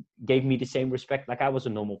gave me the same respect like I was a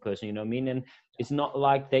normal person, you know what I mean? And it's not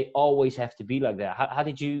like they always have to be like that. How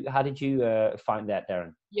did you find that,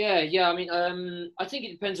 Darren? Yeah. I mean, I think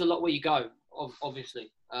it depends a lot where you go,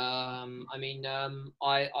 obviously. I mean,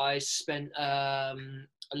 I spent a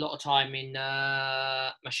lot of time in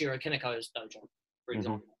Mashiro Keneko's dojo, for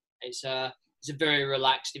example. It's a very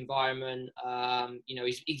relaxed environment. You know,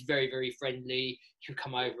 he's very, very friendly. He'll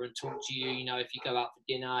come over and talk to you. You know, if you go out for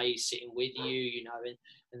dinner, he's sitting with you, you know,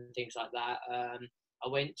 and things like that. I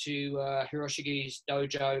went to Hiroshige's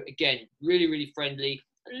dojo. Again, really, really friendly.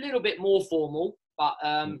 A little bit more formal, but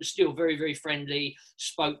still very, very friendly.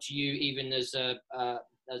 Spoke to you even as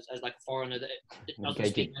like a foreigner that doesn't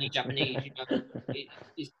speak any Japanese. You know,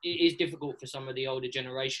 it is difficult for some of the older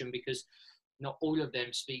generation because not all of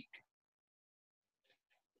them speak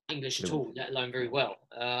English at all, let alone very well.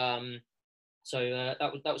 So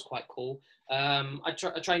that was quite cool. I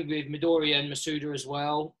trained with Midori and Masuda as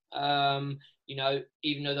well. You know,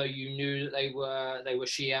 even though you knew that they were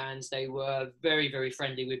Shians, they were very, very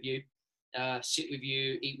friendly with you, sit with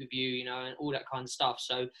you, eat with you, you know, and all that kind of stuff.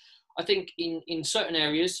 So I think in certain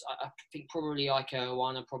areas, I think probably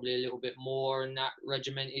Ike-One are probably a little bit more in that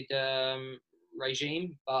regimented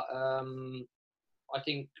regime, but I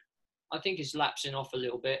think it's lapsing off a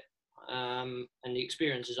little bit, and the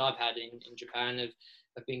experiences I've had in Japan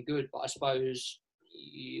have been good. But I suppose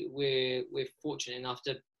we're fortunate enough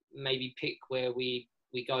to maybe pick where we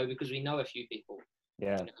go because we know a few people.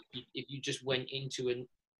 Yeah. You know, if you just went into a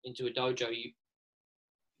dojo, you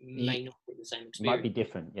may not get the same experience. Might be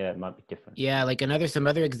different. Yeah, it might be different. Yeah, like some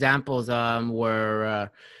other examples were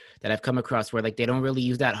that I've come across where like they don't really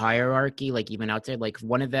use that hierarchy, like even outside. Like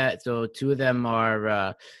so two of them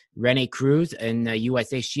are Rene Cruz and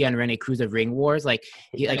USA Shian Rene Cruz of Ring Wars. Like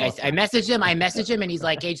I messaged him and he's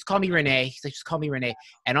like, hey, just call me Rene. He's like, just call me Rene.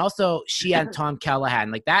 And also Shian Tom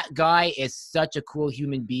Callahan. Like that guy is such a cool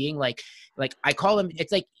human being. Like I call him,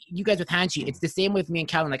 it's like you guys with Hanshi, it's the same with me and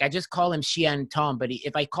Callahan. Like I just call him Shian Tom, but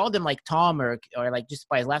if I called him like Tom or like just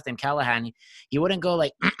by his last name Callahan, he wouldn't go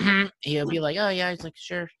like, he'll be like, oh yeah, he's like,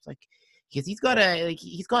 sure. It's like, because he's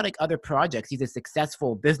got other projects. He's a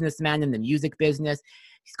successful businessman in the music business.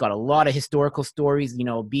 He's got a lot of historical stories, you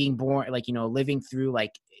know, being born, like, you know, living through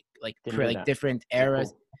like different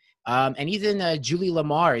eras. Cool. And he's in Julie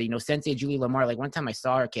Lamar, you know, Sensei Julie Lamar. Like one time I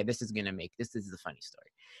saw her, okay, this is a funny story.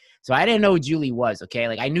 So I didn't know who Julie was, okay?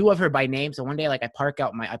 Like I knew of her by name. So one day, like I park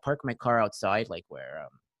my car outside, like where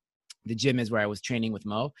the gym is where I was training with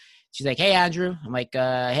Mo. She's like, hey, Andrew. I'm like,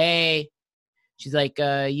 hey. She's like,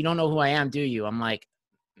 you don't know who I am, do you? I'm like,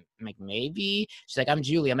 maybe. She's like, I'm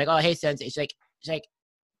Julie. I'm like, oh, hey, Sensei. She's like,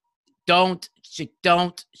 don't. She's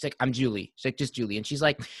like, I'm Julie. She's like, just Julie. And she's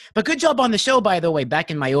like, but good job on the show, by the way.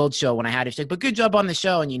 Back in my old show when I had it, she's like, but good job on the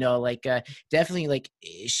show. And, you know, like, definitely, like,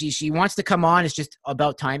 she wants to come on. It's just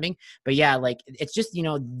about timing. But yeah, like, it's just, you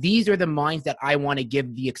know, these are the minds that I want to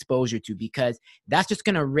give the exposure to because that's just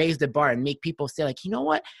going to raise the bar and make people say, like, you know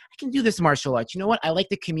what? I can do this martial arts. You know what? I like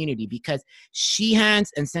the community because Shihans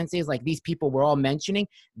and senseis like these people we're all mentioning,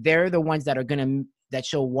 they're the ones that are that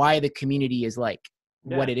show why the community is like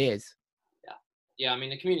what it is. Yeah, I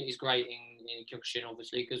mean, the community is great in Kyokushin,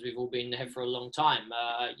 obviously, because we've all been there for a long time.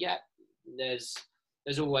 There's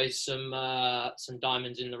always some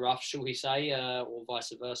diamonds in the rough, shall we say, or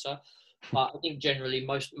vice versa. But I think generally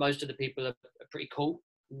most of the people are pretty cool,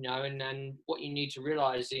 you know, and what you need to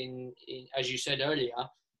realize in as you said earlier,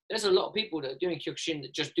 there's a lot of people that are doing Kyokushin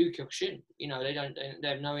that just do Kyokushin. You know, they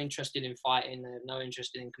have no interest in fighting, they have no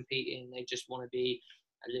interest in competing, they just want to be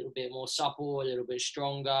a little bit more supple, a little bit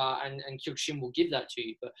stronger, and Kyokushin will give that to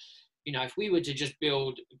you. But you know, if we were to just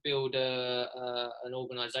build an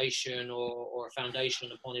organization or a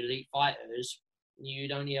foundation upon elite fighters,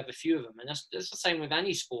 you'd only have a few of them, and that's the same with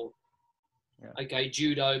any sport. Yeah. Okay,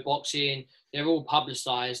 judo, boxing, they're all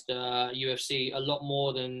publicized, UFC, a lot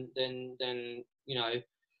more than you know,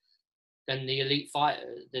 than the elite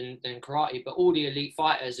fighter, than karate. But all the elite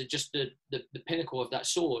fighters are just the pinnacle of that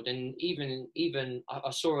sword. And even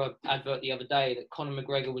I saw an advert the other day that Conor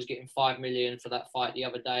McGregor was getting $5 million for that fight the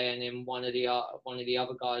other day, and then one of the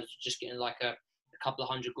other guys was just getting like a couple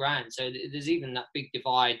of $100,000. So there's even that big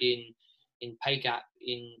divide in pay gap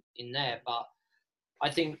in there. But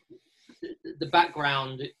I think the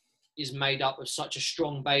background is made up of such a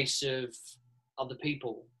strong base of other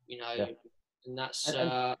people, you know, Yeah. and that's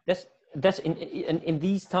in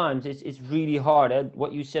these times it's really hard.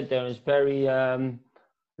 What you said there is very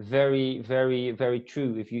very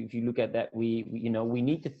true. If you look at that, we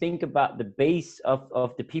need to think about the base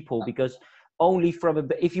of the people, because only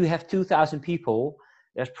if you have 2,000 people,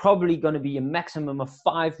 there's probably going to be a maximum of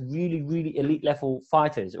 5 really elite level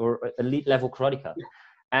fighters or elite level karateka.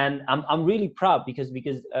 And I'm really proud because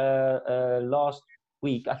last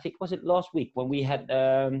week, I think, was it last week, when we had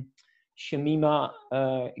Shamima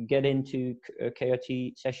get into a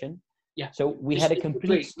KRT session? Yeah. So we had a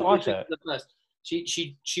complete starter.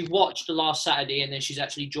 She watched the last Saturday, and then she's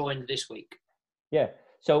actually joined this week. Yeah.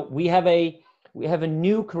 So we have a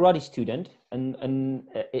new karate student,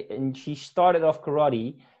 and she started off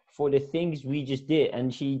karate for the things we just did,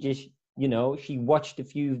 and she just, she watched a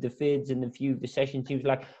few of the vids and a few of the sessions. She was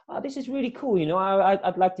like, "Oh, this is really cool.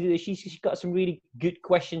 I'd like to do this." She got some really good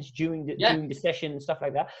questions during the session and stuff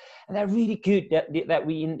like that. And they're really good that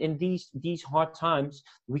we, in these hard times,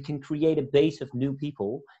 we can create a base of new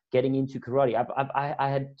people getting into karate. I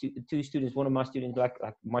had two students. One of my students, like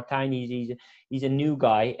Martijn, he's a new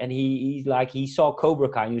guy, and he saw Cobra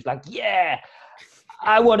Kai, and he was like, "Yeah,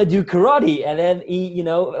 I want to do karate." And then he,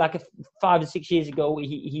 like 5 or 6 years ago,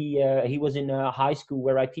 he was in high school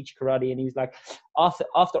where I teach karate, and he was like,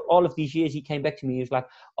 after all of these years, he came back to me. He was like,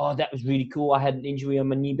 "Oh, that was really cool. I had an injury on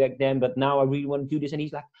my knee back then, but now I really want to do this." And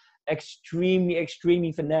he's like,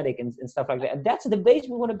 extremely fanatic and stuff like that. And that's the base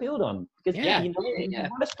we want to build on, because we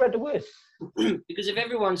want to spread the word. Because if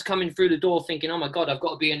everyone's coming through the door thinking, "Oh my God, I've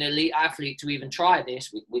got to be an elite athlete to even try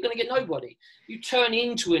this," we're going to get nobody. You turn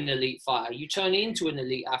into an elite fighter, you turn into an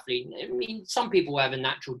elite athlete. I mean, some people have a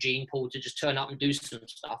natural gene pool to just turn up and do some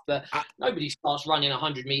stuff, but nobody starts running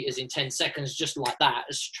 100 meters in 10 seconds just like that,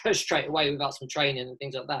 straight away, without some training and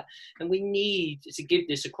things like that. And we need to give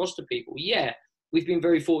this across to people. Yeah, we've been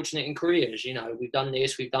very fortunate in careers. We've done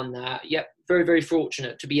this, we've done that. Yep, very, very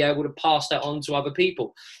fortunate to be able to pass that on to other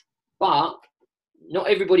people. But not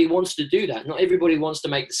everybody wants to do that. Not everybody wants to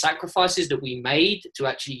make the sacrifices that we made to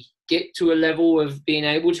actually get to a level of being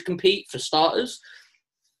able to compete, for starters,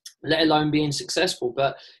 let alone being successful.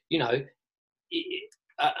 But,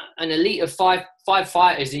 an elite of five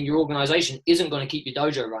fighters in your organization isn't going to keep your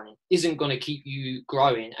dojo running, isn't going to keep you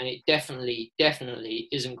growing, and it definitely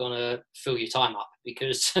isn't going to fill your time up,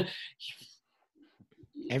 because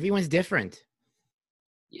everyone's different.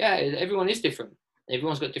 Yeah, everyone is different.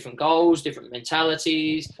 Everyone's got different goals, different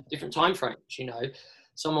mentalities, different time frames.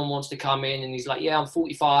 Someone wants to come in and he's like, "Yeah, I'm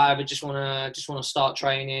 45. I just want to start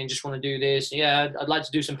training. Just want to do this. Yeah, I'd like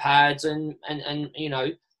to do some pads and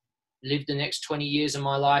live the next 20 years of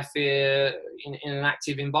my life here in an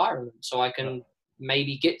active environment, so I can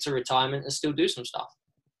maybe get to retirement and still do some stuff."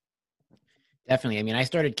 Definitely. I mean, I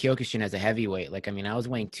started Kyokushin as a heavyweight. I was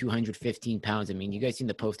weighing 215 pounds. I mean, you guys seen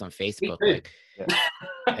the post on Facebook.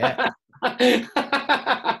 Yeah.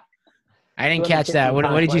 I didn't catch that. What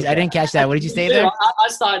did you? I didn't catch that. What did you say there? I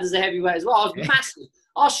started as a heavyweight as well. I was massive.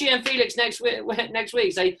 Ask Sheehan Felix next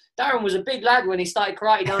week. Say, "Darren was a big lad when he started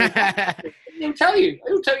karate down in He'll tell you.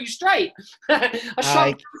 He'll tell you straight. I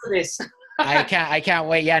struggled for this. I can't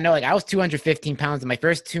wait. Yeah, no, I was 215 pounds in my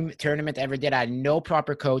first 2 tournaments I ever did. I had no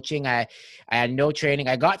proper coaching. I had no training.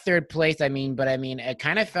 I got 3rd place. But it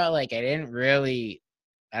kind of felt like I didn't really.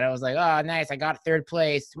 And I was like, "Oh, nice. I got 3rd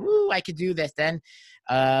place. Woo, I could do this." Then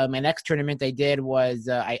my next tournament I did was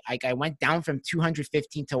I went down from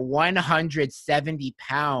 215 to 170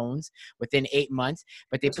 pounds within 8 months.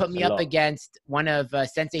 But they put me up against one of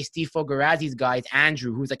Sensei Steve Fogarazzi's guys,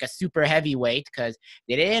 Andrew, who's like a super heavyweight, because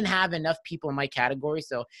they didn't have enough people in my category.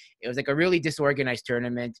 So it was like a really disorganized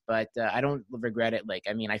tournament, but I don't regret it.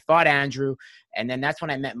 I fought Andrew, and then that's when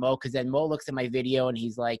I met Mo, because then Mo looks at my video and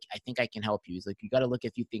he's like, "I think I can help you." He's like, "You got to look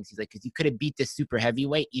at a few things." He's like, "Because you could have beat this super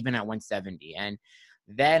heavyweight even at 170. And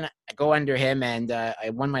then I go under him, and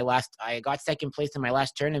I got 2nd place in my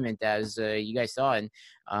last tournament, as you guys saw. And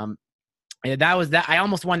that was that. I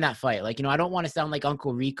almost won that fight. I don't want to sound like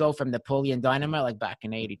Uncle Rico from Napoleon Dynamite, back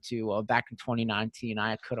in '82 or back in 2019.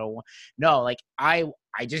 I could have won. No, I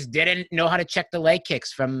I just didn't know how to check the leg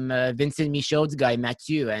kicks from Vincent Michaud's guy,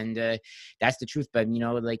 Mathieu. And that's the truth. But,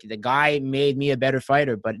 like the guy made me a better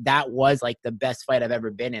fighter. But that was like the best fight I've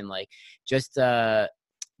ever been in. Like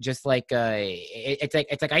it's like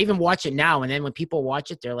I even watch it now. And then when people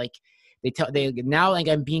watch it, they're like, they now like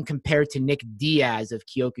I'm being compared to Nick Diaz of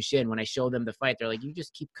Kyokushin. When I show them the fight, they're like, you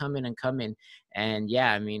just keep coming and coming. And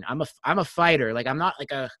yeah, I mean, I'm a fighter. Like I'm not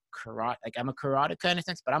like a karate, like I'm a karateka in a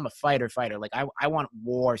sense, but I'm a fighter. Like I want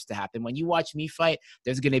wars to happen. When you watch me fight,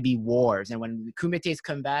 there's gonna be wars. And when Kumites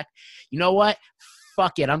come back, you know what?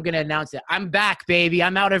 Fuck it. I'm gonna announce it. I'm back, baby.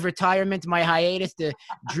 I'm out of retirement. My hiatus.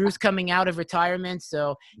 Drew's coming out of retirement.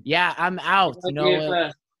 So yeah, I'm out.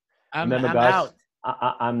 I'm out.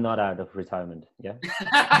 I'm not out of retirement. Yeah.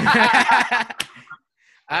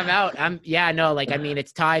 I'm out. Like, I mean,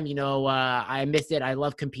 it's time, I miss it. I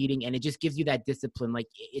love competing, and it just gives you that discipline. Like,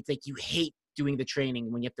 it's like you hate doing the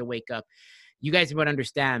training when you have to wake up. You guys won't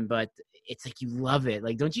understand, but it's like you love it.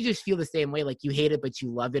 Like, don't you just feel the same way? Like you hate it, but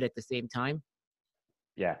you love it at the same time?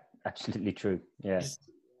 Yeah, absolutely true. Yeah. It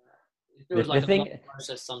feels like a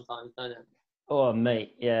process sometimes, don't it? Oh,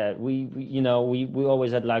 mate, yeah. We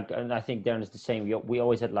always had like, and I think Darren is the same. We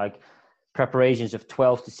always had like preparations of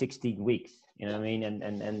 12 to 16 weeks. You know what I mean?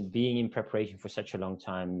 And being in preparation for such a long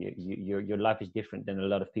time, your life is different than a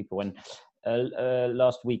lot of people. And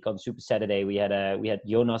last week on Super Saturday, we had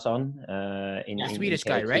Jonas on. Swedish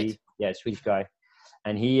guy, right? Yeah, Swedish guy.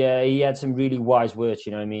 And he had some really wise words.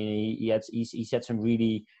 You know what I mean? He said some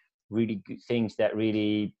really, really good things that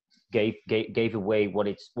really gave away what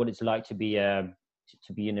it's like to be an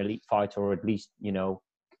elite fighter, or at least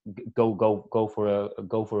go for a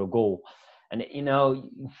goal. And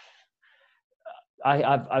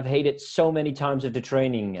I've hated so many times of the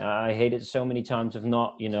training. I hated so many times of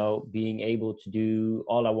not being able to do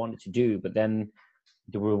all I wanted to do, but then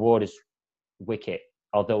the reward is wicked,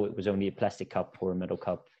 although it was only a plastic cup or a metal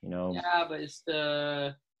cup. Yeah, but it's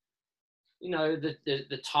the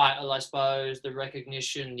title, I suppose, the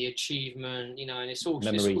recognition, the achievement, and it's all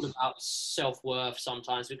about self-worth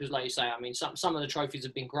sometimes, because like you say, I mean, some of the trophies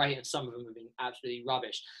have been great and some of them have been absolutely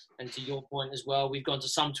rubbish. And to your point as well, we've gone to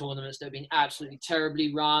some tournaments that have been absolutely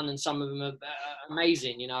terribly run, and some of them are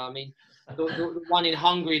amazing. I mean, the one in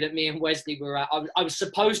Hungary that me and Wesley were at, I was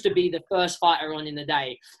supposed to be the first fighter on in the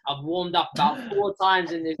day. I've warmed up about 4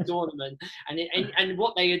 times in this tournament, and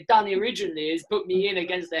what they had done originally is put me in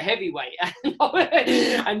against the heavyweight. And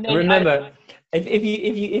then remember, if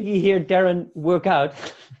you hear Darren work out,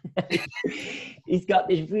 he's got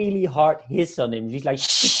this really hard hiss on him. He's like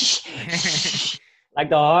shh, like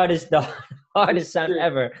the hardest sound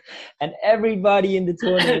ever, and everybody in the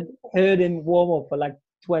tournament heard him warm up for like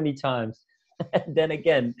 20 times. And then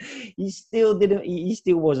again, he still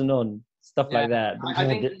wasn't on. Stuff like that. I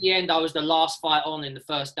think in the end I was the last fight on in the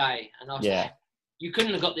first day, and I was like, you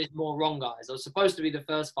couldn't have got this more wrong, guys. I was supposed to be the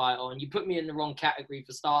first fight on. You put me in the wrong category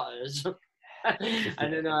for starters.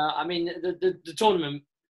 And then I mean, the tournament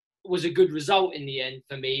was a good result in the end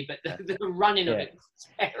for me, but the running of it was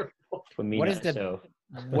terrible. For me, what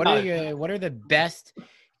are the best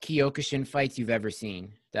Kyokushin fights you've ever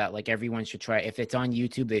seen that like everyone should try? If it's on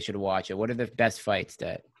YouTube, they should watch it. What are the best fights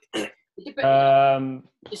that? This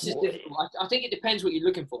is difficult. I think it depends what you're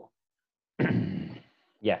looking for. There's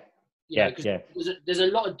a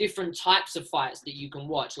lot of different types of fights that you can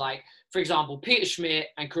watch. Like, for example, Peter Schmidt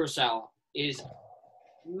and Kurosawa is.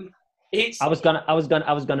 I was gonna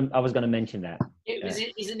mention that.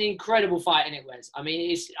 It's an incredible fight, and it was. I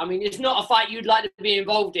mean, it's not a fight you'd like to be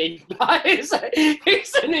involved in, but it's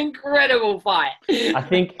an incredible fight. I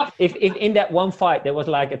think if in that one fight there was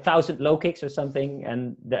like 1,000 low kicks or something,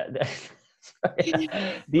 and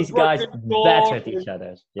these guys battered each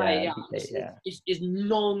other. It's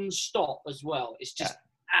non-stop as well. It's just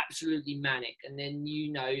absolutely manic. And then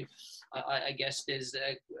I guess there's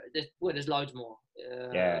loads more.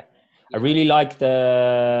 I really like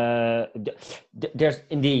there's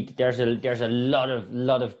a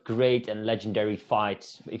lot of great and legendary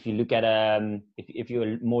fights. If you look at if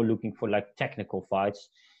you're more looking for like technical fights,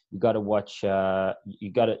 you gotta watch.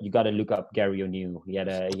 You gotta look up Gary O'Neill.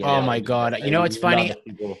 Oh my God! You know it's funny.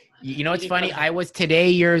 It's funny. I was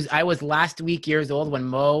last week years old when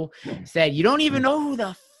Mo said, "You don't even know who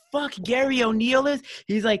the fuck Gary O'Neill is."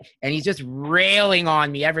 He's like, and he's just railing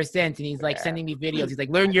on me ever since. And he's like sending me videos. He's like,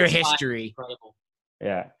 learn your history.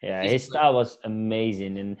 His style was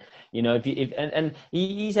amazing. And and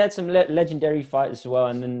he's had some legendary fights as well.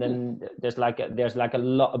 And then there's like a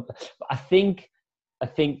lot of, I think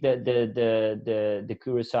that the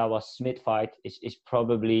Kurosawa Smith fight is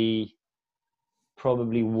probably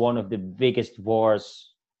one of the biggest wars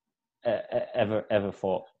ever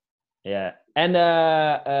fought. Yeah, and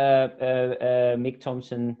Mick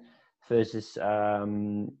Thompson versus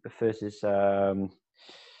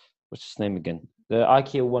what's his name again? The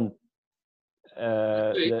IKEA one.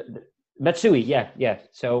 The Matsui, yeah.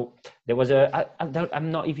 So there was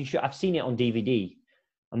I'm not even sure. I've seen it on DVD.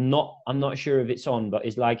 I'm not sure if it's on, but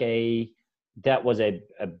it's like that was a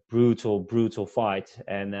brutal fight,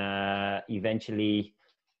 and eventually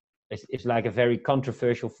it's like a very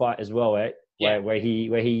controversial fight as well, right? Yeah. Where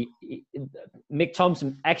he Mick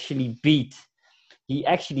Thompson actually beat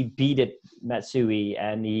it Matsui,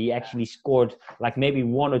 and he actually scored like maybe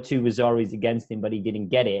 1 or 2 Wazaris against him, but he didn't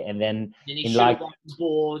get it. And then he shot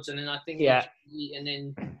boards, and then I think and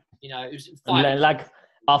then it was like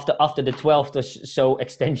after the 12th or so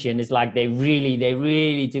extension, it's like they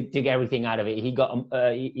really took everything out of it. He got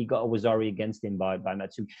a Wazari against him by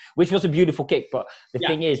Matsui, which was a beautiful kick. But the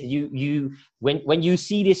thing is, you when you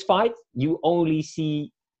see this fight, you only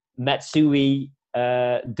see Matsui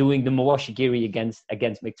doing the Mawashigiri against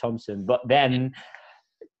Mick Thompson. But then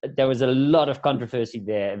there was a lot of controversy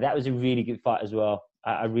there. That was a really good fight as well.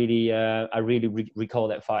 I really recall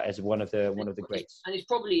that fight as one of the greats. And it's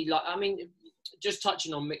probably just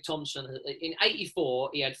touching on Mick Thompson, in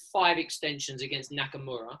 '84 he had 5 extensions against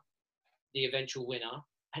Nakamura, the eventual winner,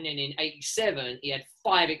 and then in '87 he had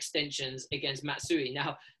 5 extensions against Matsui.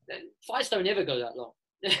 Now fights don't ever go that long.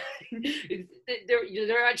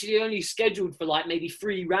 They're actually only scheduled for like maybe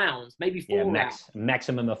 3 rounds, maybe 4 rounds.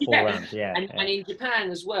 Maximum of 4 rounds. And in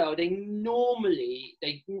Japan as well, they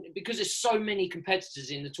because there's so many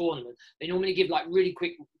competitors in the tournament, they normally give like really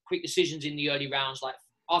quick decisions in the early rounds. Like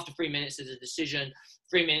after 3 minutes there's a decision,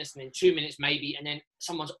 3 minutes, and then 2 minutes maybe, and then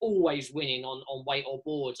someone's always winning on weight or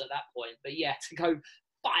boards at that point. But to go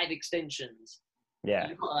 5 extensions. Yeah,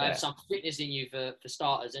 you've got to have some fitness in you for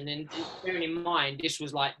starters. And then bearing in mind, this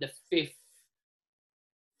was like the fifth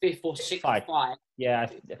or sixth fight. Yeah,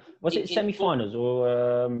 was it semi-finals or?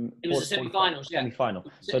 It was the semi-finals. Yeah, semi-final.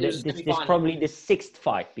 So this probably the 6th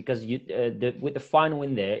fight, because with the final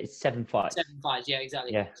in there, it's 7 fights. 7 fights, yeah,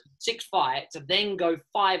 exactly. Yeah. 6 fights, to then go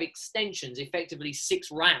 5 extensions, effectively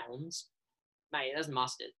 6 rounds. Mate, that's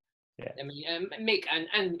mustard. Yeah. I mean, Mick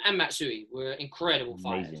and Matsui were incredible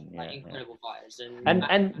fighters. Incredible fighters. And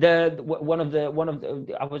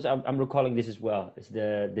I'm recalling this as well. It's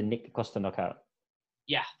the Nick Costa knockout.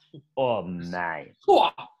 Yeah. Oh man. Oh,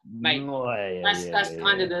 mate. That's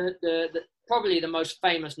kind of the probably the most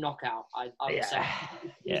famous knockout. I would say.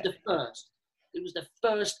 It was the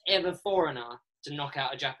first ever foreigner to knock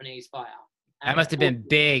out a Japanese fighter. That must have been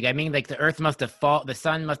big. I mean, like the earth must have the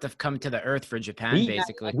sun must have come to the earth for Japan,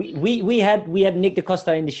 basically. We had Nick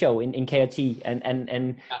DaCosta in the show in KRT,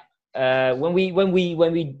 and when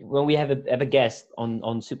we have a guest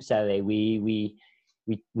on Super Saturday, we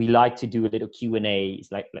like to do a little Q&A.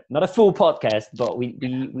 It's like not a full podcast, but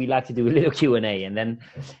we like to do a little Q&A. And then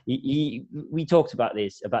we talked about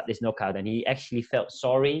this knockout, and he actually felt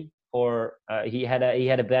sorry. Or he had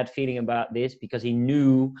a bad feeling about this, because he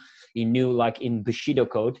knew like in Bushido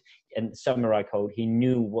code and Samurai code, he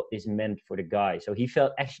knew what this meant for the guy. So he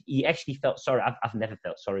actually felt sorry. I've never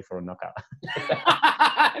felt sorry for a knockout.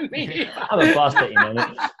 I'm a bastard,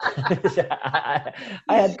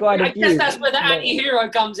 I had quite a few. I guess that's where the anti-hero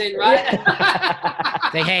comes in, right?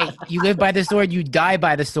 Say, hey, you live by the sword, you die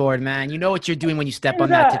by the sword, man. You know what you're doing when you step on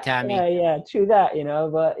that tatami. Yeah, true that,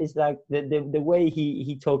 But it's like the way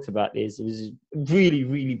he talks about this, it was really,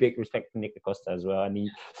 really big respect for Nick DaCosta as well. And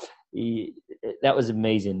he that was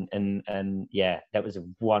amazing. And yeah, that was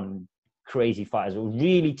one crazy fight as well.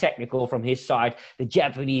 Really technical from his side. The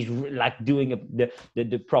Japanese like doing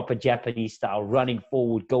the proper Japanese style, running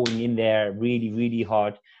forward, going in there really, really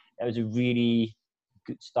hard. That was a really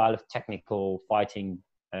good style of technical fighting,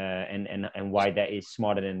 and why that is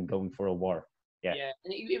smarter than going for a war. Yeah,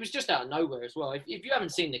 and it was just out of nowhere as well. If you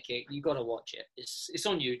haven't seen the kick, you got to watch it. It's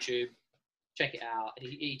on YouTube. Check it out.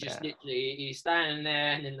 He just literally he's standing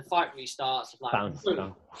there, and then the fight restarts. Like,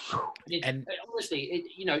 and honestly,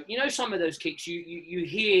 some of those kicks you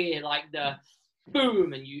hear like the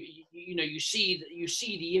boom, and you see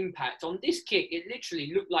the impact. On this kick, it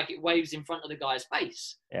literally looked like it waves in front of the guy's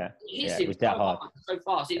face. Yeah, it hits him so hard, so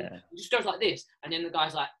fast. It just goes like this, and then the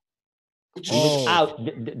guy's like, he was out.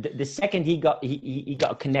 The second he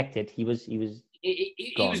got connected, he was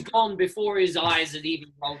gone before his eyes had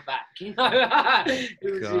even rolled back. It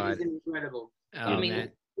was incredible. Oh,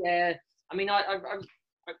 man. Yeah. I mean,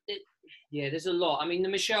 there's a lot. I mean, the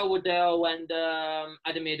Michel Waddell and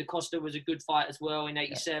Ademir DaCosta was a good fight as well in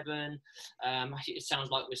 '87. It sounds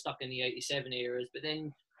like we're stuck in the '87 eras, but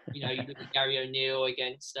then You know, you look at Gary O'Neill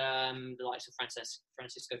against the likes of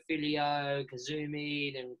Francisco Filio,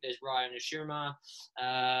 Kazumi, then there's Ryan Ashurma,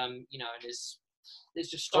 you know, and there's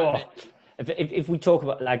just so many. If we talk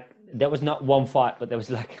about, like, there was not one fight, but there was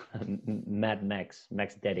like Mad Max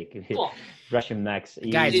Dedic, Russian Max.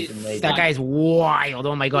 That guy's wild.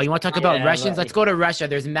 Oh my God. You want to talk about Russians? Let's go to Russia.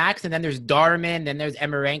 There's Max, and then there's Darman, then there's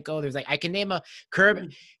Emerenko. There's, like, I can name a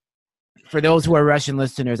curb. For those who are Russian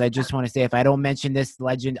listeners, I just want to say, if I don't mention this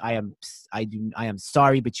legend, I am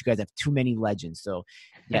sorry, but you guys have too many legends. So,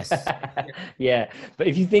 yes. Yeah, but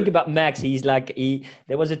if you think about Max, he's like,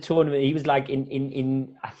 there was a tournament. He was like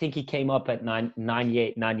in I think he came up at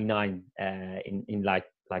 98, 99 in like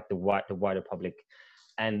the wider public,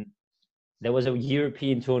 and there was a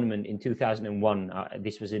European tournament in 2001.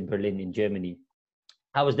 This was in Berlin, in Germany.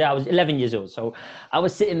 I was there. I was 11 years old. So I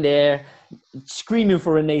was sitting there screaming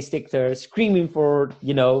for Renee Stichter, screaming for,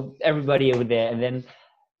 you know, everybody over there. And then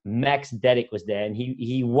Max Dedic was there, and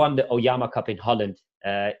he won the Oyama Cup in Holland.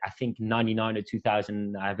 I think 99 or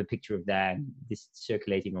 2000. I have a picture of that. This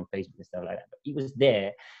circulating on Facebook and stuff like that. But he was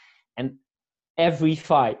there, and every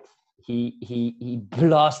fight he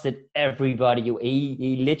blasted everybody.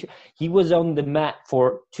 He was on the mat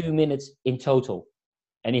for 2 minutes in total.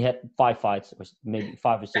 And he had 5 fights, or maybe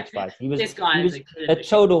 5 or 6 fights. He was a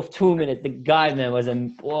total of 2 minutes. The guy, man, was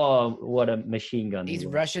what a machine gun. These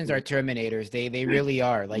Russians are Terminators. They really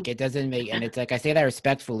are. Like, it doesn't make, and it's like, I say that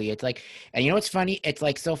respectfully. It's like, and you know what's funny? It's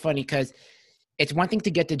like so funny because it's one thing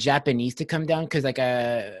to get the Japanese to come down. Because like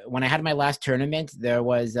when I had my last tournament, there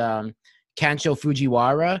was Kancho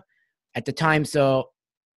Fujiwara at the time. So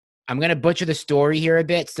I'm going to butcher the story here a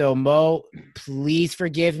bit. So, Mo, please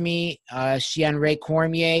forgive me. Xianrei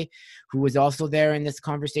Cormier, who was also there in this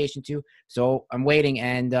conversation too. So I'm waiting.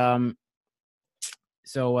 And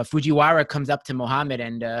so Fujiwara comes up to Mohammed,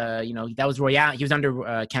 and, you know, that was Royama. He was under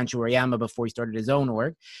Kancho Royama before he started his own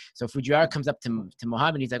org. So Fujiwara comes up to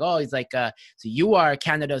Mohammed. He's like, so you are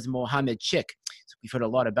Canada's Mohammed Chick. So we've heard a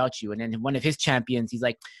lot about you. And then one of his champions, he's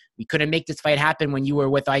like, we couldn't make this fight happen when you were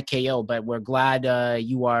with IKO, but we're glad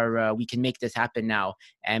you are. We can make this happen now.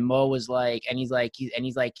 And Mo was like, he's like,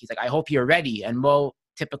 I hope you're ready. And Mo,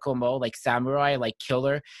 typical Mo, like samurai, like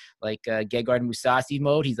killer, like Gegard Mousasi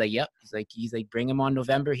mode. He's like, yep. He's like, bring him on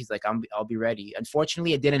November. He's like, I'll be ready.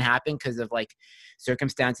 Unfortunately, it didn't happen because of like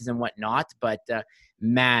circumstances and whatnot. But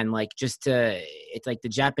man, like it's like the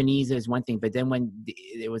Japanese is one thing, but then when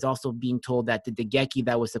it was also being told that the Degeki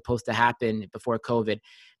that was supposed to happen before COVID,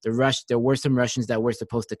 there were some Russians that were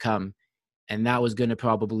supposed to come, and that was going to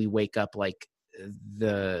probably wake up like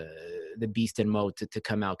the beast in Mo to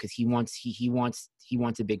come out, because he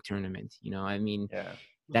wants a big tournament. You know, I mean, yeah.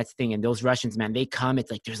 That's the thing. And those Russians, man, they come. It's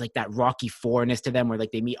like there's like that Rocky Four-ness to them, where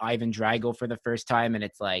like they meet Ivan Drago for the first time, and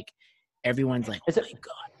it's like everyone's like, oh my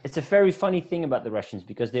God. It's a very funny thing about the Russians,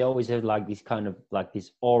 because they always have like these kind of like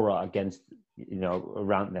this aura against, you know,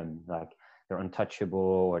 around them, like they're untouchable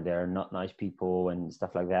or they're not nice people and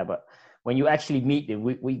stuff like that. But when you actually meet them,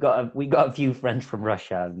 we got a few friends from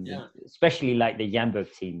Russia, and especially like the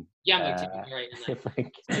Yamburg team. Yamburg team is great,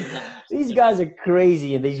 isn't it? These guys are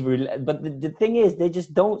crazy, and but the thing is, they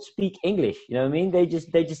just don't speak English. You know what I mean? They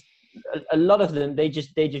just a lot of them, they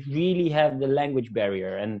just really have the language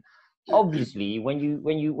barrier. And obviously, when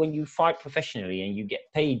you fight professionally and you get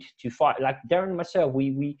paid to fight, like Darren and myself,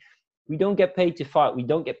 we don't get paid to fight. We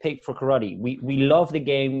don't get paid for karate. We love the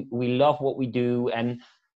game. We love what we do, and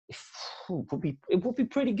it would be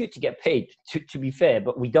pretty good to get paid, to be fair,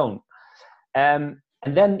 but we don't.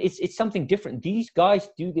 And then it's something different. These guys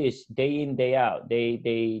do this day in, day out.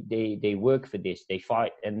 They work for this. They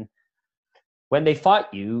fight, and when they fight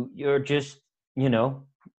you, you're just, you know,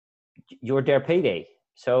 you're their payday.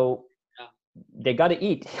 So they got to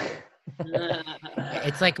eat.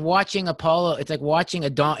 It's like watching Apollo. It's like watching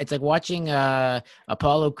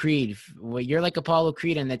Apollo Creed. You're like Apollo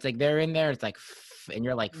Creed, and it's like they're in there. It's like, and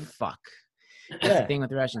you're like, fuck. That's the thing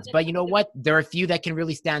with the Russians. But you know what? There are a few that can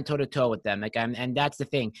really stand toe to toe with them. Like, and that's the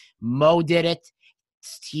thing. Mo did it.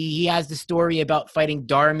 He has the story about fighting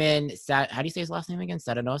Darman. How do you say his last name again?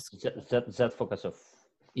 Sadanos? Zatvokasov.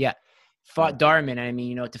 Yeah. Fought Darman. I mean,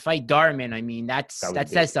 you know, to fight Darman, I mean, that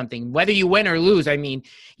says something. Whether you win or lose, I mean,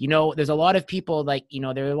 you know, there's a lot of people, like, you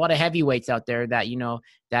know, there are a lot of heavyweights out there that, you know,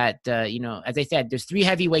 as I said, there's 3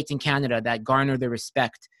 heavyweights in Canada that garner the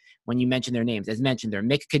respect when you mention their names. As mentioned, they're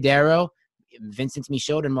Mick Cadero, Vincent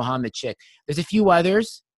Michaud, and Mohammed Chick. There's a few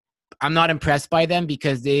others. I'm not impressed by them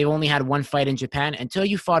because they only had one fight in Japan. Until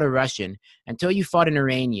you fought a Russian, until you fought an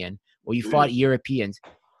Iranian, or you fought Europeans,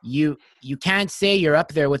 you can't say you're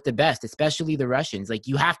up there with the best, especially the Russians. Like,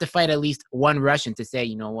 you have to fight at least one Russian to say,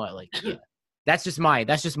 you know what, like, yeah. That's just my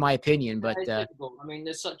opinion. But I mean,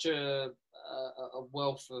 there's such a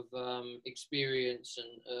wealth of experience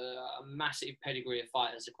and a massive pedigree of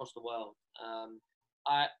fighters across the world. And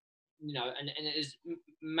it is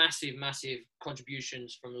massive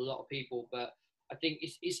contributions from a lot of people. But I think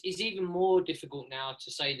it's even more difficult now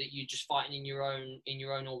to say that you're just fighting in your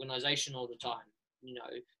own organization all the time. You know,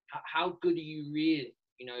 how good are you really?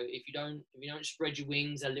 You know, if you don't spread your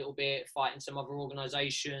wings a little bit, fight in some other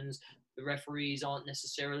organizations, the referees aren't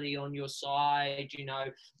necessarily on your side. You know,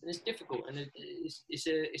 and it's difficult, and it's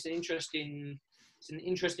an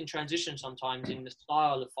interesting transition sometimes in the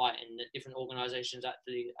style of fighting that different organizations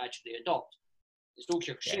actually adopt. It's all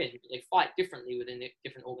shit. They fight differently within the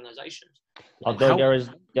different organizations. Although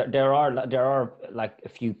there are like a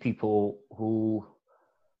few people who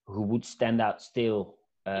would stand out still,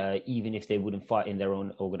 even if they wouldn't fight in their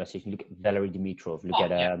own organization. Look at Valery Dimitrov. Look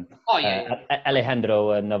at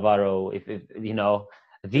Alejandro Navarro. If you know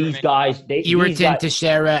these guys, Iwerton,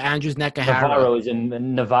 Teixeira, Andrews Nakahara.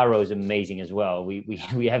 Navarro is amazing as well.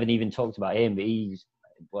 We haven't even talked about him, but he's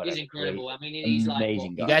incredible. I mean, he's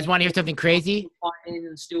amazing. Like, you guys want to hear something crazy? Fighting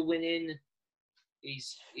and still winning.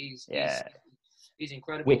 He's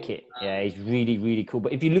incredible. Wicked. He's really, really cool.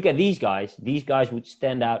 But if you look at these guys would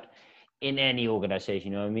stand out in any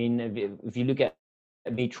organization. You know what I mean? If you look at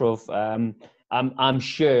Dimitrov, I'm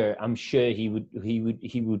sure he would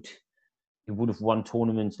have won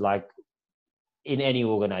tournaments like in any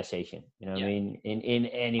organization. You know what I mean? In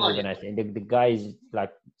any organization. The guy is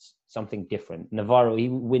like something different. Navarro, he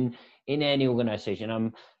would win in any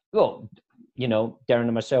organization. You know, Darren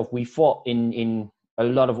and myself, we fought in a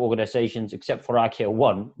lot of organizations except for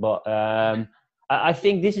IKO1, but I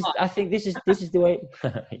think this is the way.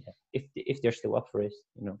 If they're still up for it,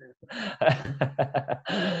 you know.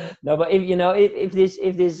 No, but if this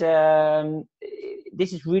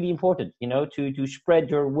is really important, you know, to spread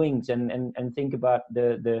your wings and think about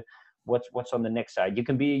the what's on the next side. You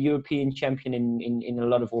can be a European champion in a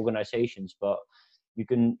lot of organizations, but you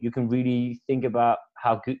can really think about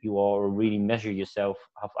how good you are, or really measure yourself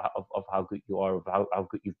of how good you are, of how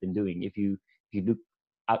good you've been doing. If you look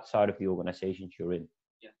outside of the organizations you're in.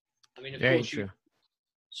 Yeah, I mean, of very course, true. You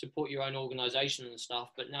support your own organization and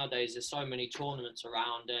stuff, but nowadays there's so many tournaments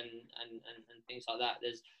around and things like that.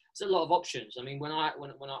 There's a lot of options. I mean, when I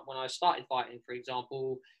started fighting, for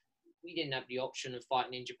example, we didn't have the option of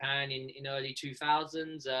fighting in Japan in early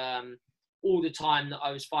 2000s. All the time that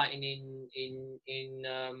I was fighting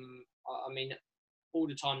all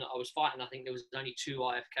the time that I was fighting, I think there was only 2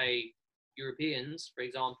 IFK Europeans, for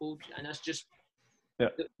example, and that's just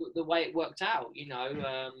the way it worked out. You know,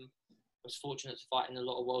 I was fortunate to fight in a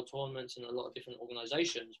lot of world tournaments and a lot of different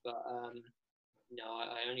organizations, but I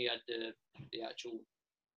only had the actual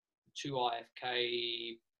 2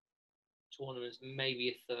 IFK tournaments, maybe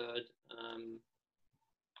a third.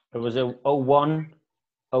 It was a 01,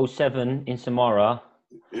 07 in Samara.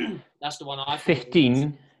 That's the one I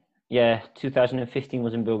 15. Yeah, 2015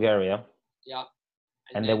 was in Bulgaria. Yeah.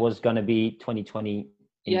 And there was going to be 2020.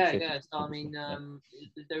 So, I mean,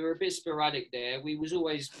 they were a bit sporadic there. We was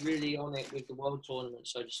always really on it with the world tournament,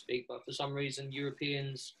 so to speak, but for some reason,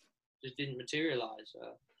 Europeans just didn't materialise.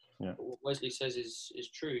 What Wesley says is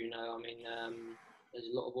true. You know, I mean, there's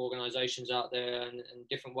a lot of organisations out there and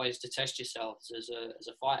different ways to test yourselves as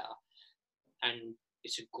a fighter, and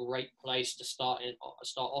it's a great place to start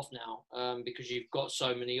off now, because you've got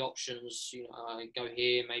so many options. You know, I go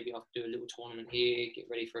here, maybe I'll do a little tournament here, get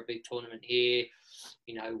ready for a big tournament here.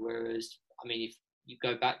 You know, whereas, I mean, if you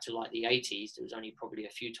go back to like the 80s, there was only probably a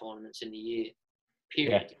few tournaments in the year,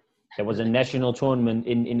 period. Yeah. There was a national tournament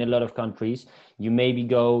in a lot of countries. You maybe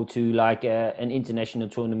go to like an international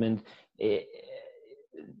tournament,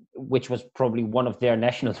 which was probably one of their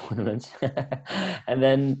national tournaments. And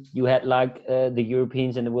then you had like the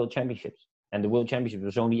Europeans and the World Championships. And the World Championship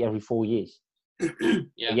was only every 4 years.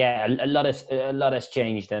 A lot has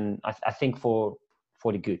changed, and I think for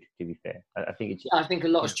the good, to be fair. I think it's. I think a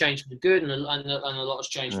lot has changed for the good, and a lot has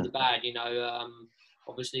changed for the bad. You know,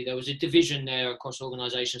 obviously there was a division there across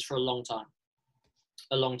organisations for a long time,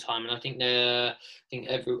 and I think a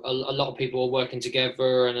lot of people are working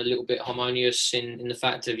together and a little bit harmonious in the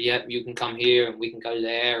fact of you can come here and we can go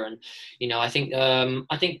there, and you know, I think to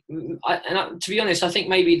be honest, I think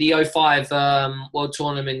maybe the 05 World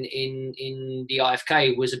Tournament in the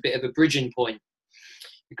IFK was a bit of a bridging point,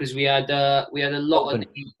 because we had a lot of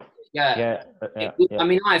Yeah. Yeah. I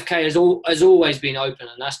mean, IFK has always been open,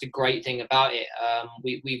 and that's the great thing about it.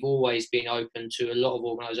 We've always been open to a lot of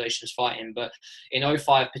organisations fighting, but in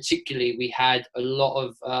 '05 particularly, we had a lot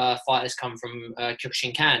of fighters come from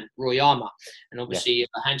Kyokushinkan, Royama, and obviously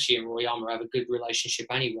Hanshi and Royama have a good relationship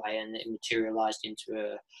anyway, and it materialised into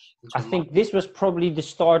a. I think this was probably the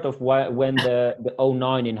start of when the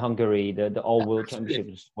 '09 in Hungary, the All World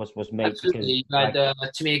Championship was made. Absolutely. Because, you had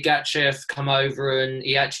Timir Gatchev come over, and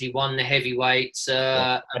he actually won the heavyweights.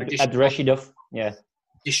 Abdurashidov,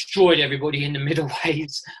 destroyed everybody in the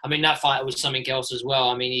middleweights. I mean, that fighter was something else as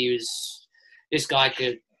well. I mean, this guy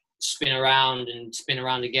could spin around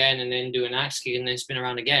again, and then do an axe kick, and then spin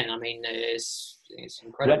around again. I mean, it's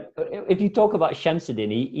incredible. If you talk about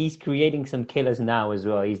Shamsuddin, he's creating some killers now as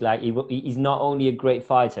well. He's he's not only a great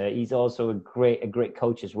fighter, he's also a great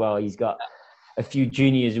coach as well. He's got a few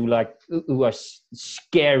juniors who are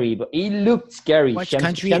scary, but he looked scary. Which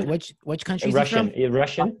country? Which country is Russian? he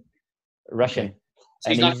from? Russian. Okay.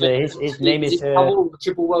 So and his name is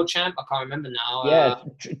triple world champ. I can't remember now.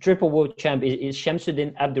 Triple world champ is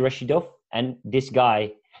Shamsuddin Abdurashidov, and this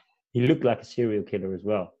guy, he looked like a serial killer as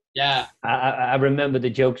well. Yeah, I remember the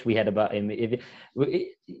jokes we had about him.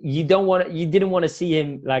 You didn't want to see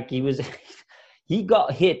him like he was. He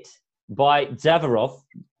got hit by Zavarov,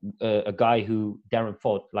 a guy who Darren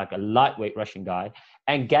fought, like a lightweight Russian guy,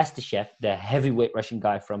 and Gastashev, the heavyweight Russian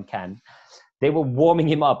guy from Cannes. They were warming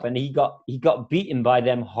him up, and he got beaten by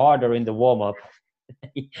them harder in the warm up.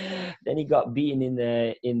 Then he got beaten in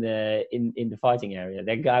the fighting area.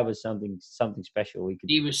 That guy was something special.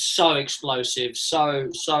 He was so explosive,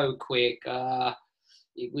 so quick. And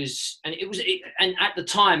at the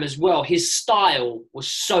time as well, his style was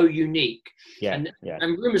so unique. And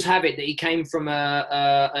rumors have it that he came from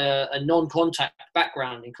a non-contact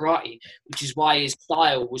background in karate, which is why his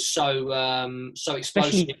style was so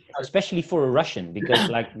explosive. Especially for a Russian, because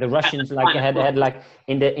like the Russians, they had like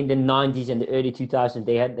in the 90s and the early 2000s,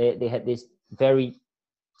 they had this very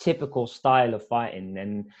typical style of fighting.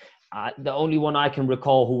 And the only one I can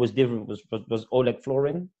recall who was different was Oleg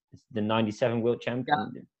Florin, the 97 world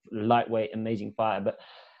champion, lightweight, amazing fighter. But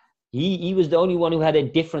he was the only one who had a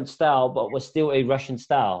different style, but was still a Russian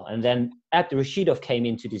style. And then Abdurashidov came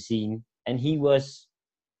into the scene, and he was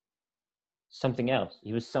something else.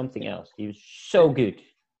 He was so good.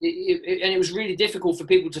 And it was really difficult for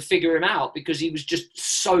people to figure him out because he was just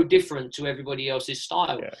so different to everybody else's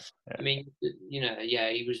style. I mean,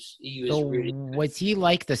 he was so really. Was he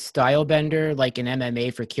like the style bender, like in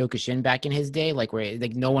MMA for Kyokushin back in his day, like where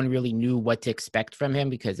like no one really knew what to expect from him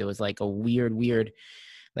because it was like a weird,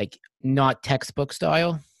 like not textbook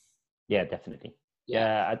style? Yeah, definitely.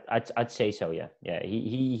 Yeah, I'd say so. Yeah.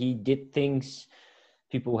 He did things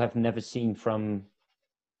people have never seen from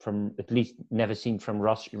at least never seen from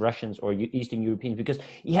Russians or Eastern Europeans, because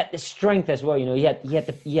he had the strength as well. He had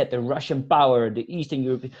the Russian power, the Eastern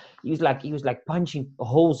European. He was like punching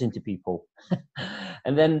holes into people,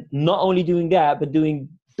 and then not only doing that, but doing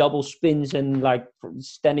double spins and like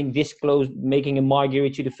standing this close, making a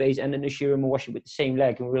Margiri to the face, and then a Shiramawashi with the same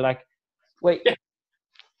leg. And we were like, wait,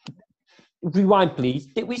 rewind, please.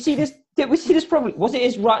 Did we see this? Probably was it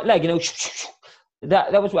his right leg?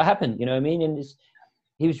 That was what happened. You know what I mean? And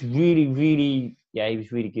he was really, really, he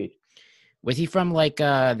was really good. Was he from like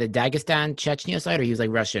the Dagestan, Chechnya side, or he was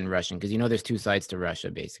like Russian? Because there's two sides to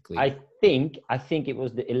Russia, basically. I think it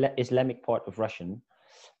was the Islamic part of Russian.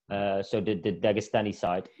 So the Dagestani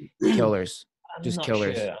side. Killers.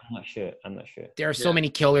 Killers. I'm not sure. There are so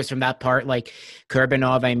many killers from that part, like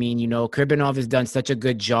Kurbanov. I mean, Kurbanov has done such a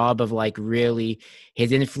good job of like really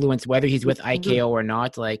his influence, whether he's with IKO or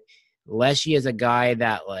not, like. Leshy is a guy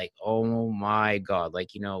that like, oh my God, like,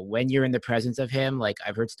 when you're in the presence of him, like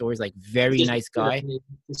I've heard stories, like very nice guy.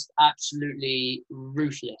 Just absolutely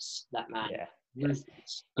ruthless, that man. Yeah.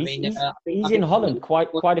 Ruthless. He's in Holland quite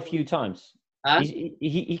a few times.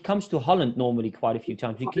 He comes to Holland normally quite a few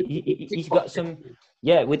times. He's got some,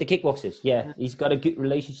 with the kickboxers. Yeah, he's got a good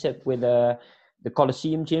relationship with the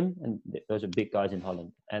Colosseum gym, and those are big guys in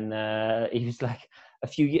Holland. And he was like, a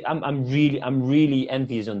few years, I'm really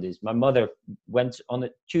envious on this. My mother went on a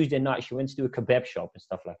Tuesday night. She went to a kebab shop and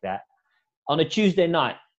stuff like that on a Tuesday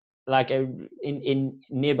night, like in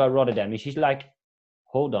nearby Rotterdam. And she's like,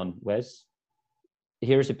 "Hold on, Wes.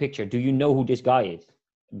 Here's a picture. Do you know who this guy is?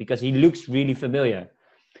 Because he looks really familiar."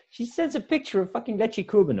 She sends a picture of fucking Lechi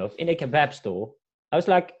Kurbanov in a kebab store. I was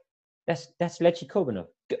like, "That's Lechi Kurbanov.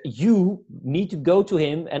 You need to go to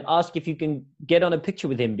him and ask if you can get on a picture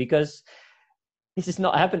with him because." This is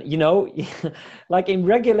not happening, like in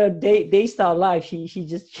regular day style life. She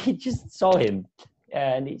just saw him.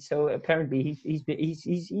 And so apparently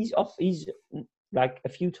he's off. He's like a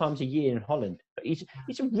few times a year in Holland. But he's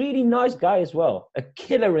a really nice guy as well. A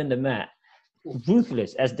killer in the mat,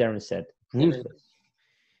 ruthless, as Darren said, ruthless.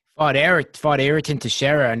 Fought Ayrton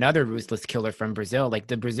Teixeira, another ruthless killer from Brazil. Like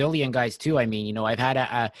the Brazilian guys too. I mean, I've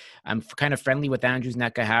had I'm kind of friendly with Andrews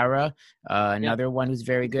Nakahara, another one who's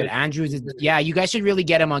very good. Andrews is, you guys should really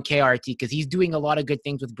get him on KRT because he's doing a lot of good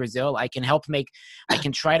things with Brazil. I can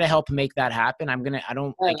try to help make that happen. I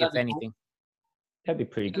don't think if anything. Cool. That'd be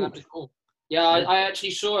pretty good. That'd be cool. Yeah, I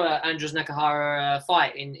actually saw Andrews Nakahara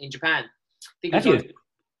fight in Japan. I think it was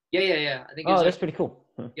Yeah. I think it was that's pretty cool.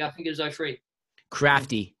 Yeah, I think it was 03.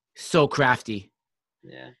 Crafty. So crafty.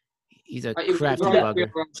 Yeah. He's a crafty bugger.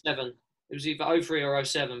 It was either 03 or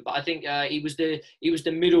 07, but I think he was the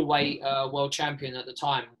middleweight world champion at the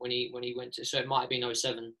time when he went to, so it might have been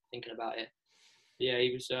 07 thinking about it. Yeah,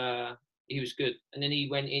 he was good. And then he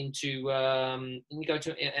went into didn't he go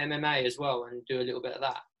to MMA as well and do a little bit of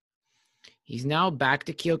that? He's now back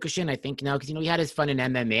to Kyokushin, I think now, because he had his fun in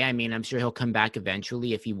MMA. I mean, I'm sure he'll come back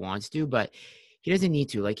eventually if he wants to, but he doesn't need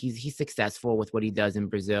to. Like he's successful with what he does in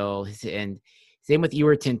Brazil, and same with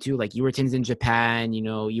Ewerton too. Like Ewerton's in Japan.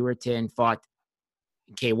 Ewerton fought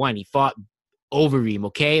K1. He fought Overeem.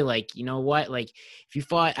 Okay, like you know what? Like if you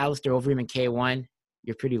fought Alistair Overeem in K1,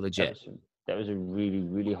 you're pretty legit. That was a really,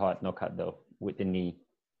 really hard knockout though with the knee.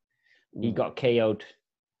 He got KO'd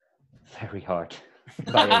very hard.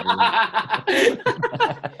 But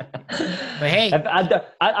hey,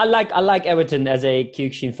 I like Everton as a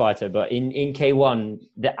Kyokushin fighter, but in K1,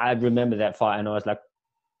 I remember that fight and I was like,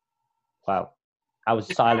 wow, I was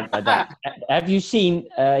silent by that. Have you seen?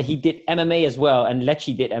 He did MMA as well, and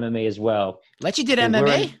Lecce did MMA as well. Lecce did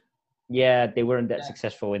MMA. Yeah, they weren't that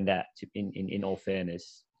successful in that. In all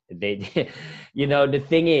fairness, they, the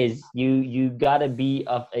thing is, you gotta be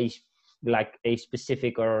of a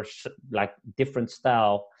specific or like different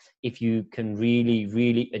style if you can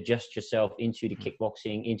really adjust yourself into the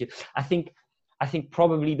kickboxing. I think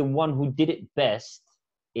probably the one who did it best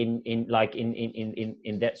in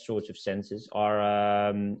that sort of senses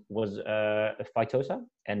was Faitosa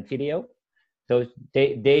and Filio. Those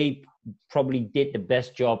they probably did the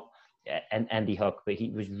best job, and Andy Huck, but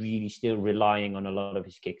he was really still relying on a lot of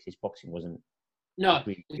his kicks. His boxing wasn't. No,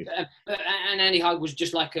 and Andy Hug was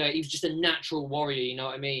just he was just a natural warrior. You know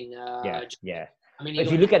what I mean? Yeah. I mean,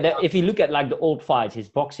 if you look at like the old fights, his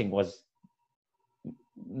boxing was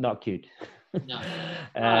not cute. No,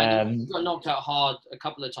 he got knocked out hard a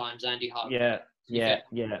couple of times. Andy Hug. Yeah.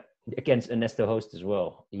 Against Ernesto Host as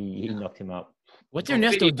well. He knocked him out. What's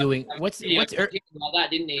Ernesto doing? What's like that?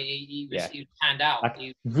 Didn't he? He was hand out.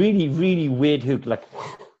 Like, really, really weird hook.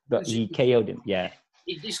 But he KO'd him. Yeah.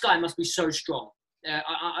 This guy must be so strong.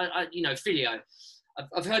 Filio.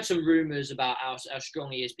 I've heard some rumors about how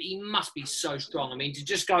strong he is, but he must be so strong. I mean, to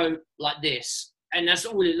just go like this, and that's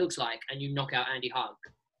all it looks like, and you knock out Andy Hug.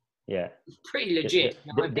 Yeah, it's pretty legit.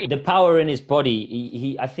 The power in his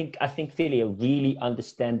body. I think Filio really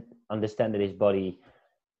understood his body,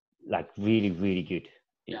 like really, really good.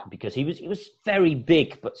 Yeah, because he was very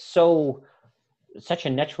big, but such a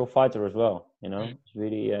natural fighter as well. It's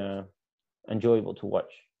really enjoyable to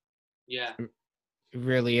watch. Yeah. It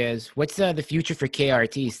really is. What's the future for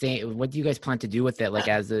KRT? What do you guys plan to do with it, like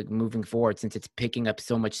as moving forward, since it's picking up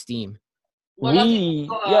so much steam? Well, we've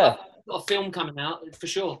got a film coming out for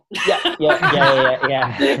sure. Yeah.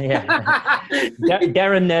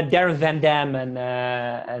 Darren Van Dam and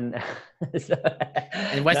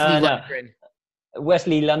Wesley Lundgren.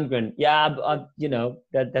 Wesley Lundgren. Yeah,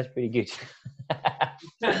 that's pretty good.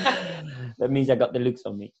 That means I got the looks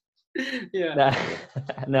on me. Yeah.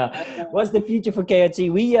 No. What's the future for KRT?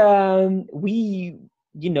 We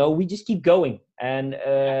just keep going, and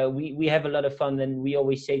we have a lot of fun. And we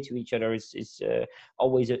always say to each other, it's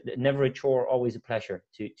always never a chore, always a pleasure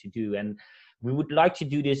to do. And we would like to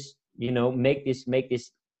do this, make this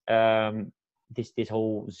this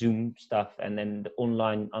whole Zoom stuff and then the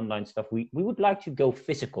online stuff. We would like to go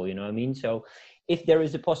physical, you know what I mean? So if there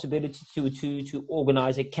is a possibility to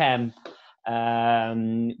organize a camp,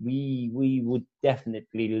 we would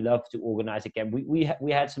definitely love to organize a camp.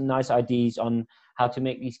 We had some nice ideas on how to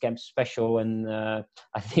make these camps special, and I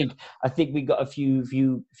think we got a few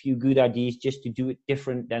good ideas just to do it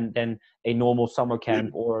different than a normal summer camp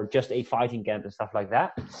or just a fighting camp and stuff like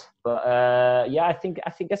that. But I think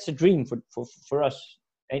that's a dream for us.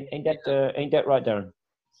 Ain't that right, Darren?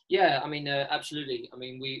 Yeah, I mean, absolutely. I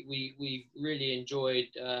mean, we really enjoyed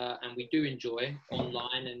and we do enjoy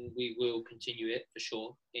online, and we will continue it for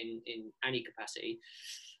sure in any capacity.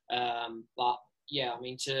 But yeah, I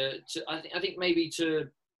mean, I think maybe to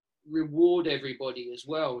reward everybody as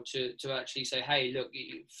well, to actually say, hey, look,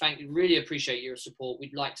 really appreciate your support.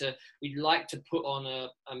 We'd like to put on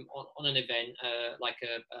on an event, like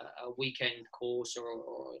a weekend course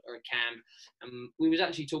or a camp. We was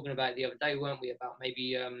actually talking about it the other day, weren't we, about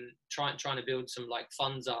maybe trying to build some like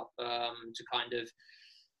funds up to kind of,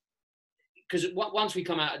 because once we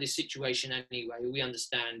come out of this situation anyway, we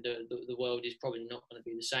understand the world is probably not going to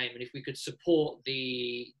be the same. And if we could support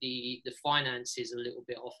the finances a little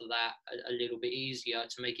bit off of that, a little bit easier,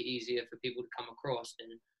 to make it easier for people to come across,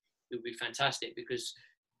 then it would be fantastic, because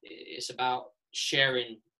it's about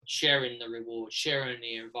sharing the reward, sharing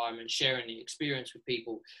the environment, sharing the experience with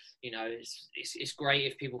people. You know, it's great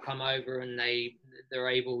if people come over and they're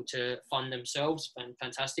able to fund themselves,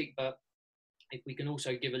 fantastic. But if we can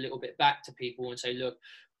also give a little bit back to people and say, look,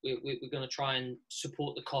 we're going to try and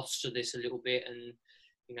support the costs of this a little bit. And,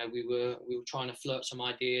 you know, we were trying to flirt some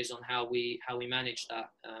ideas on how we manage that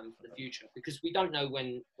for the future, because we don't know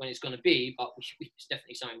when it's going to be, but it's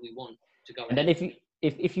definitely something we want to go. And then if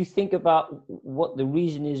you think about what the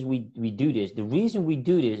reason is we do this, the reason we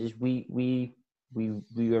do this is we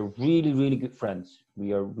are really, really good friends.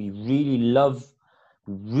 We really love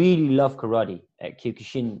karate at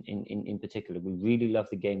Kyokushin in particular. We really love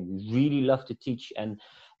the game. We really love to teach and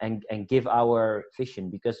give our vision,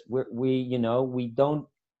 because we don't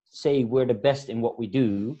say we're the best in what we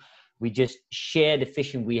do. We just share the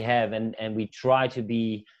vision we have, and we try to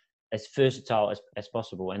be as versatile as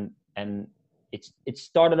possible. And it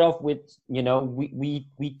started off with, we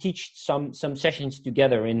teach some sessions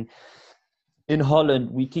together in Holland.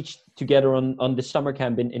 We teach together on the summer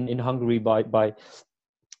camp in Hungary by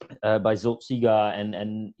Zoltsiga,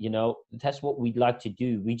 and that's what we'd like to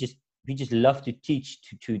do. We just love to teach,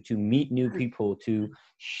 to meet new people, to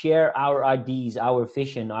share our ideas, our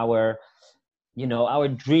vision, our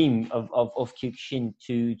dream of Kyokushin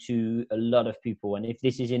to a lot of people. And if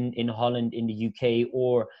this is in Holland, in the UK,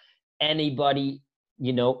 or anybody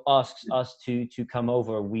asks us to come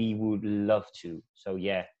over, we would love to. So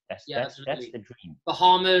yeah, that's the dream.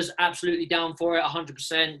 Bahamas, absolutely down for it,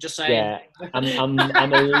 100%. Just saying. Yeah,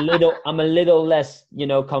 I'm a little less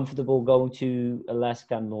comfortable going to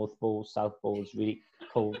Alaska, North Pole, South Pole. It's really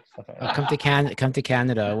cold. Come to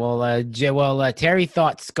Canada. Well, Terry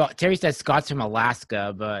said Scott's from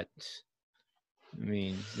Alaska, but I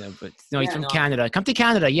mean, he's from Canada. Come to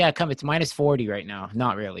Canada. Yeah, come. It's -40 right now.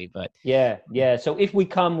 Not really, but yeah. So if we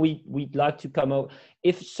come, we'd like to come out.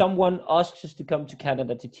 If someone asks us to come to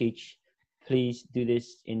Canada to teach, please do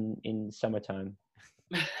this in summertime.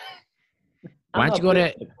 Why don't you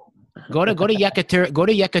go to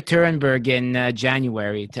Yekaterinburg in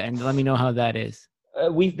January and let me know how that is.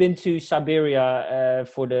 We've been to Siberia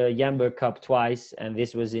for the Yamber Cup twice, and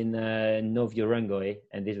this was in Novy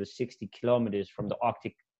and this was 60 kilometers from the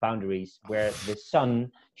Arctic boundaries, where the sun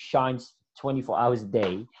shines 24 hours a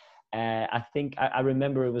day. I think I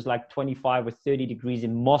remember it was like 25 or 30 degrees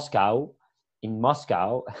in Moscow, and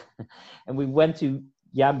we went to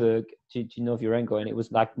Yamberg to Novy and it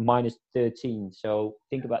was like -13. So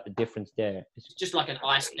think about the difference there. It's just like an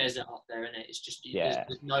ice desert up there, isn't it? It's just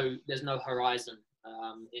there's no horizon.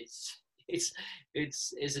 It's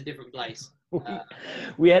a different place.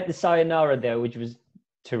 We had the sayonara there, which was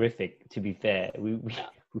terrific. To be fair,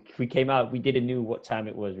 we came out. We didn't know what time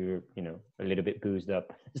it was. We were a little bit boozed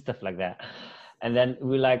up, stuff like that. And then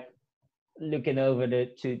we were like looking over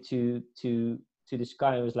to the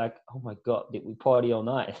sky. And it was like, oh my god, did we party all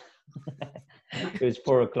night? It was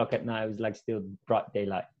 4 o'clock at night. It was like still bright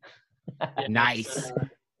daylight. Nice. All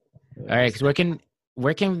right, because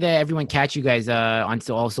where can everyone catch you guys on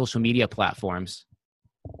all social media platforms?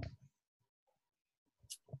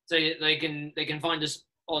 So they can find us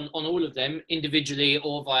on all of them individually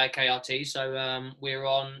or via KRT. So we're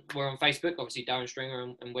on Facebook, obviously Darren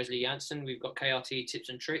Stringer and Wesley Jansen. We've got KRT Tips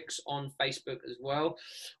and Tricks on Facebook as well.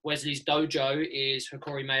 Wesley's dojo is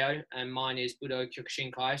Hikori Mayo and mine is Budo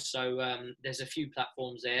Kyokushinkai. So there's a few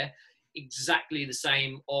platforms there. Exactly the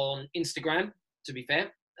same on Instagram, to be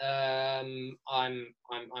fair. I'm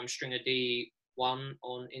Stringer D1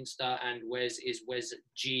 on Insta, and Wes is Wes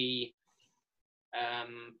G.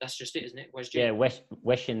 That's just it, isn't it? Wes G. Yeah,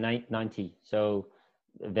 Wesje 90. So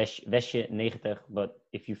Wesje 90. But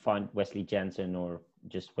if you find Wesley Jansen or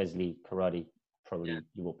just Wesley Karate, you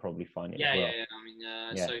will probably find it. Yeah, as well. yeah. I mean,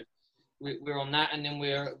 so we're on that, and then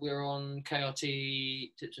we're on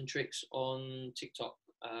KRT Tips and Tricks on TikTok.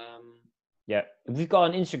 Yeah, we've got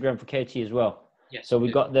an Instagram for KRT as well. Yes, so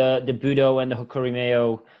we got the Budo and the Hikori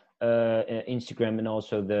Mayo Instagram, and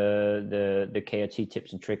also the KRT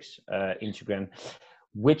Tips and Tricks Instagram,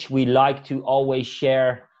 which we like to always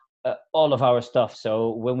share all of our stuff.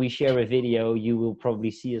 So when we share a video, you will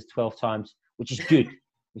probably see us 12 times, which is good.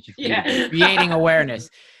 Which is yeah, really good. Creating awareness.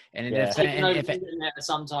 And Yeah.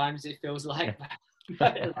 Sometimes it feels like.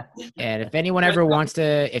 And if anyone ever wants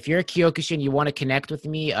to, if you're a Kyokushin, you want to connect with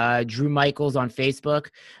me, Drew Michaels on Facebook,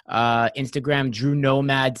 Instagram, Drew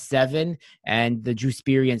Nomad 7, and the Drew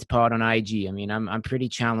Experience Pod on IG. I mean, I'm pretty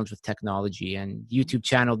challenged with technology, and YouTube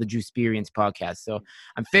channel, the Drew Experience Podcast. So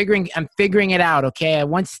I'm figuring it out. Okay,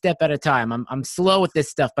 one step at a time. I'm slow with this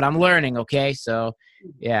stuff, but I'm learning. Okay, so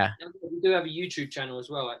yeah. We do have a YouTube channel as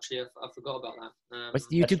well. Actually, I forgot about that. What's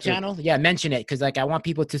the YouTube channel? Yeah, mention it, because like I want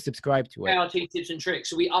people to subscribe to it. KRT Tips and Tricks.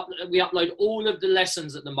 So we upload all of the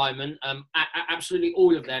lessons at the moment. Absolutely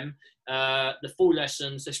all of them. The full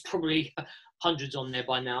lessons. There's probably hundreds on there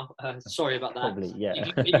by now. Sorry about that. Probably, yeah.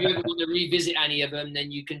 If you ever want to revisit any of them,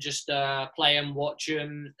 then you can just play them, watch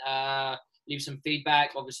them, leave some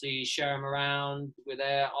feedback. Obviously, share them around. We're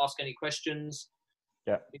there. Ask any questions.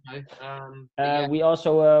 Yeah. You know, yeah. We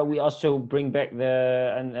also bring back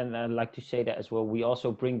and I'd like to say that as well. We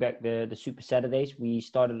also bring back the Super Saturdays. We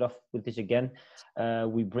started off with this again.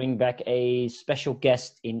 We bring back a special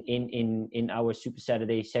guest in our Super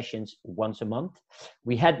Saturday sessions once a month.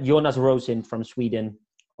 We had Jonas Rosin from Sweden,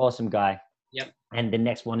 awesome guy. Yep. And the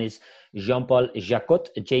next one is Jean-Paul Jacot,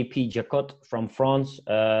 JP Jacot from France,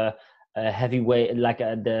 heavyweight, like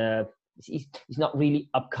he's not really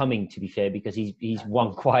upcoming, to be fair, because he's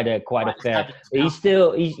won quite a fair. He's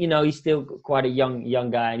still quite a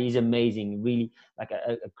young guy, and he's amazing, really like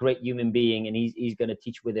a great human being, and he's going to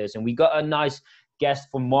teach with us. And we got a nice guest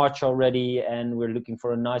for March already, and we're looking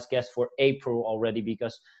for a nice guest for April already,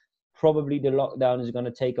 because probably the lockdown is going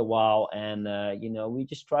to take a while, and we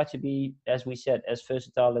just try to be, as we said, as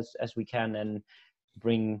versatile as we can, and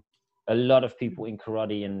bring a lot of people in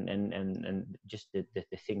karate and just the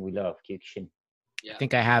thing we love, Kyokushin. Yeah.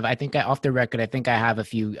 I think off the record, I think I have a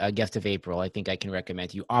few guests of April. I think I can recommend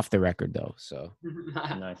to you off the record though. So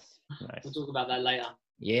nice. We'll talk about that later.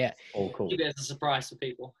 Yeah. Oh, cool. Keep it as a surprise for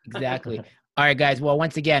people. Exactly. All right, guys. Well,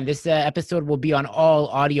 once again, this episode will be on all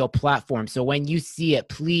audio platforms. So when you see it,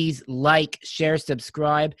 please like, share,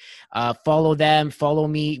 subscribe, follow them, follow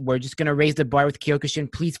me. We're just going to raise the bar with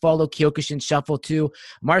Kyokushin. Please follow Kyokushin Shuffle too.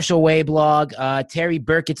 Marshall Way blog, Terry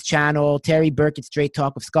Burkett's channel, Terry Burkett Straight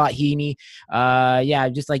Talk with Scott Heaney. Yeah,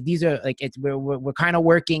 just like these are like, we're kind of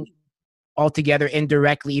working all together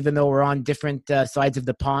indirectly, even though we're on different sides of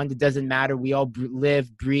the pond. It doesn't matter. We all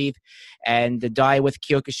live, breathe, and die with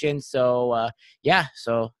Kyokushin. So yeah,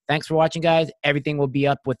 so thanks for watching, guys. Everything will be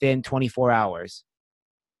up within 24 hours.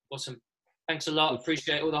 Awesome. Thanks a lot.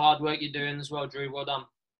 Appreciate all the hard work you're doing as well, Drew. Well done.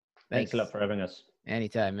 Thanks a lot for having us.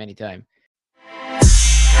 Anytime.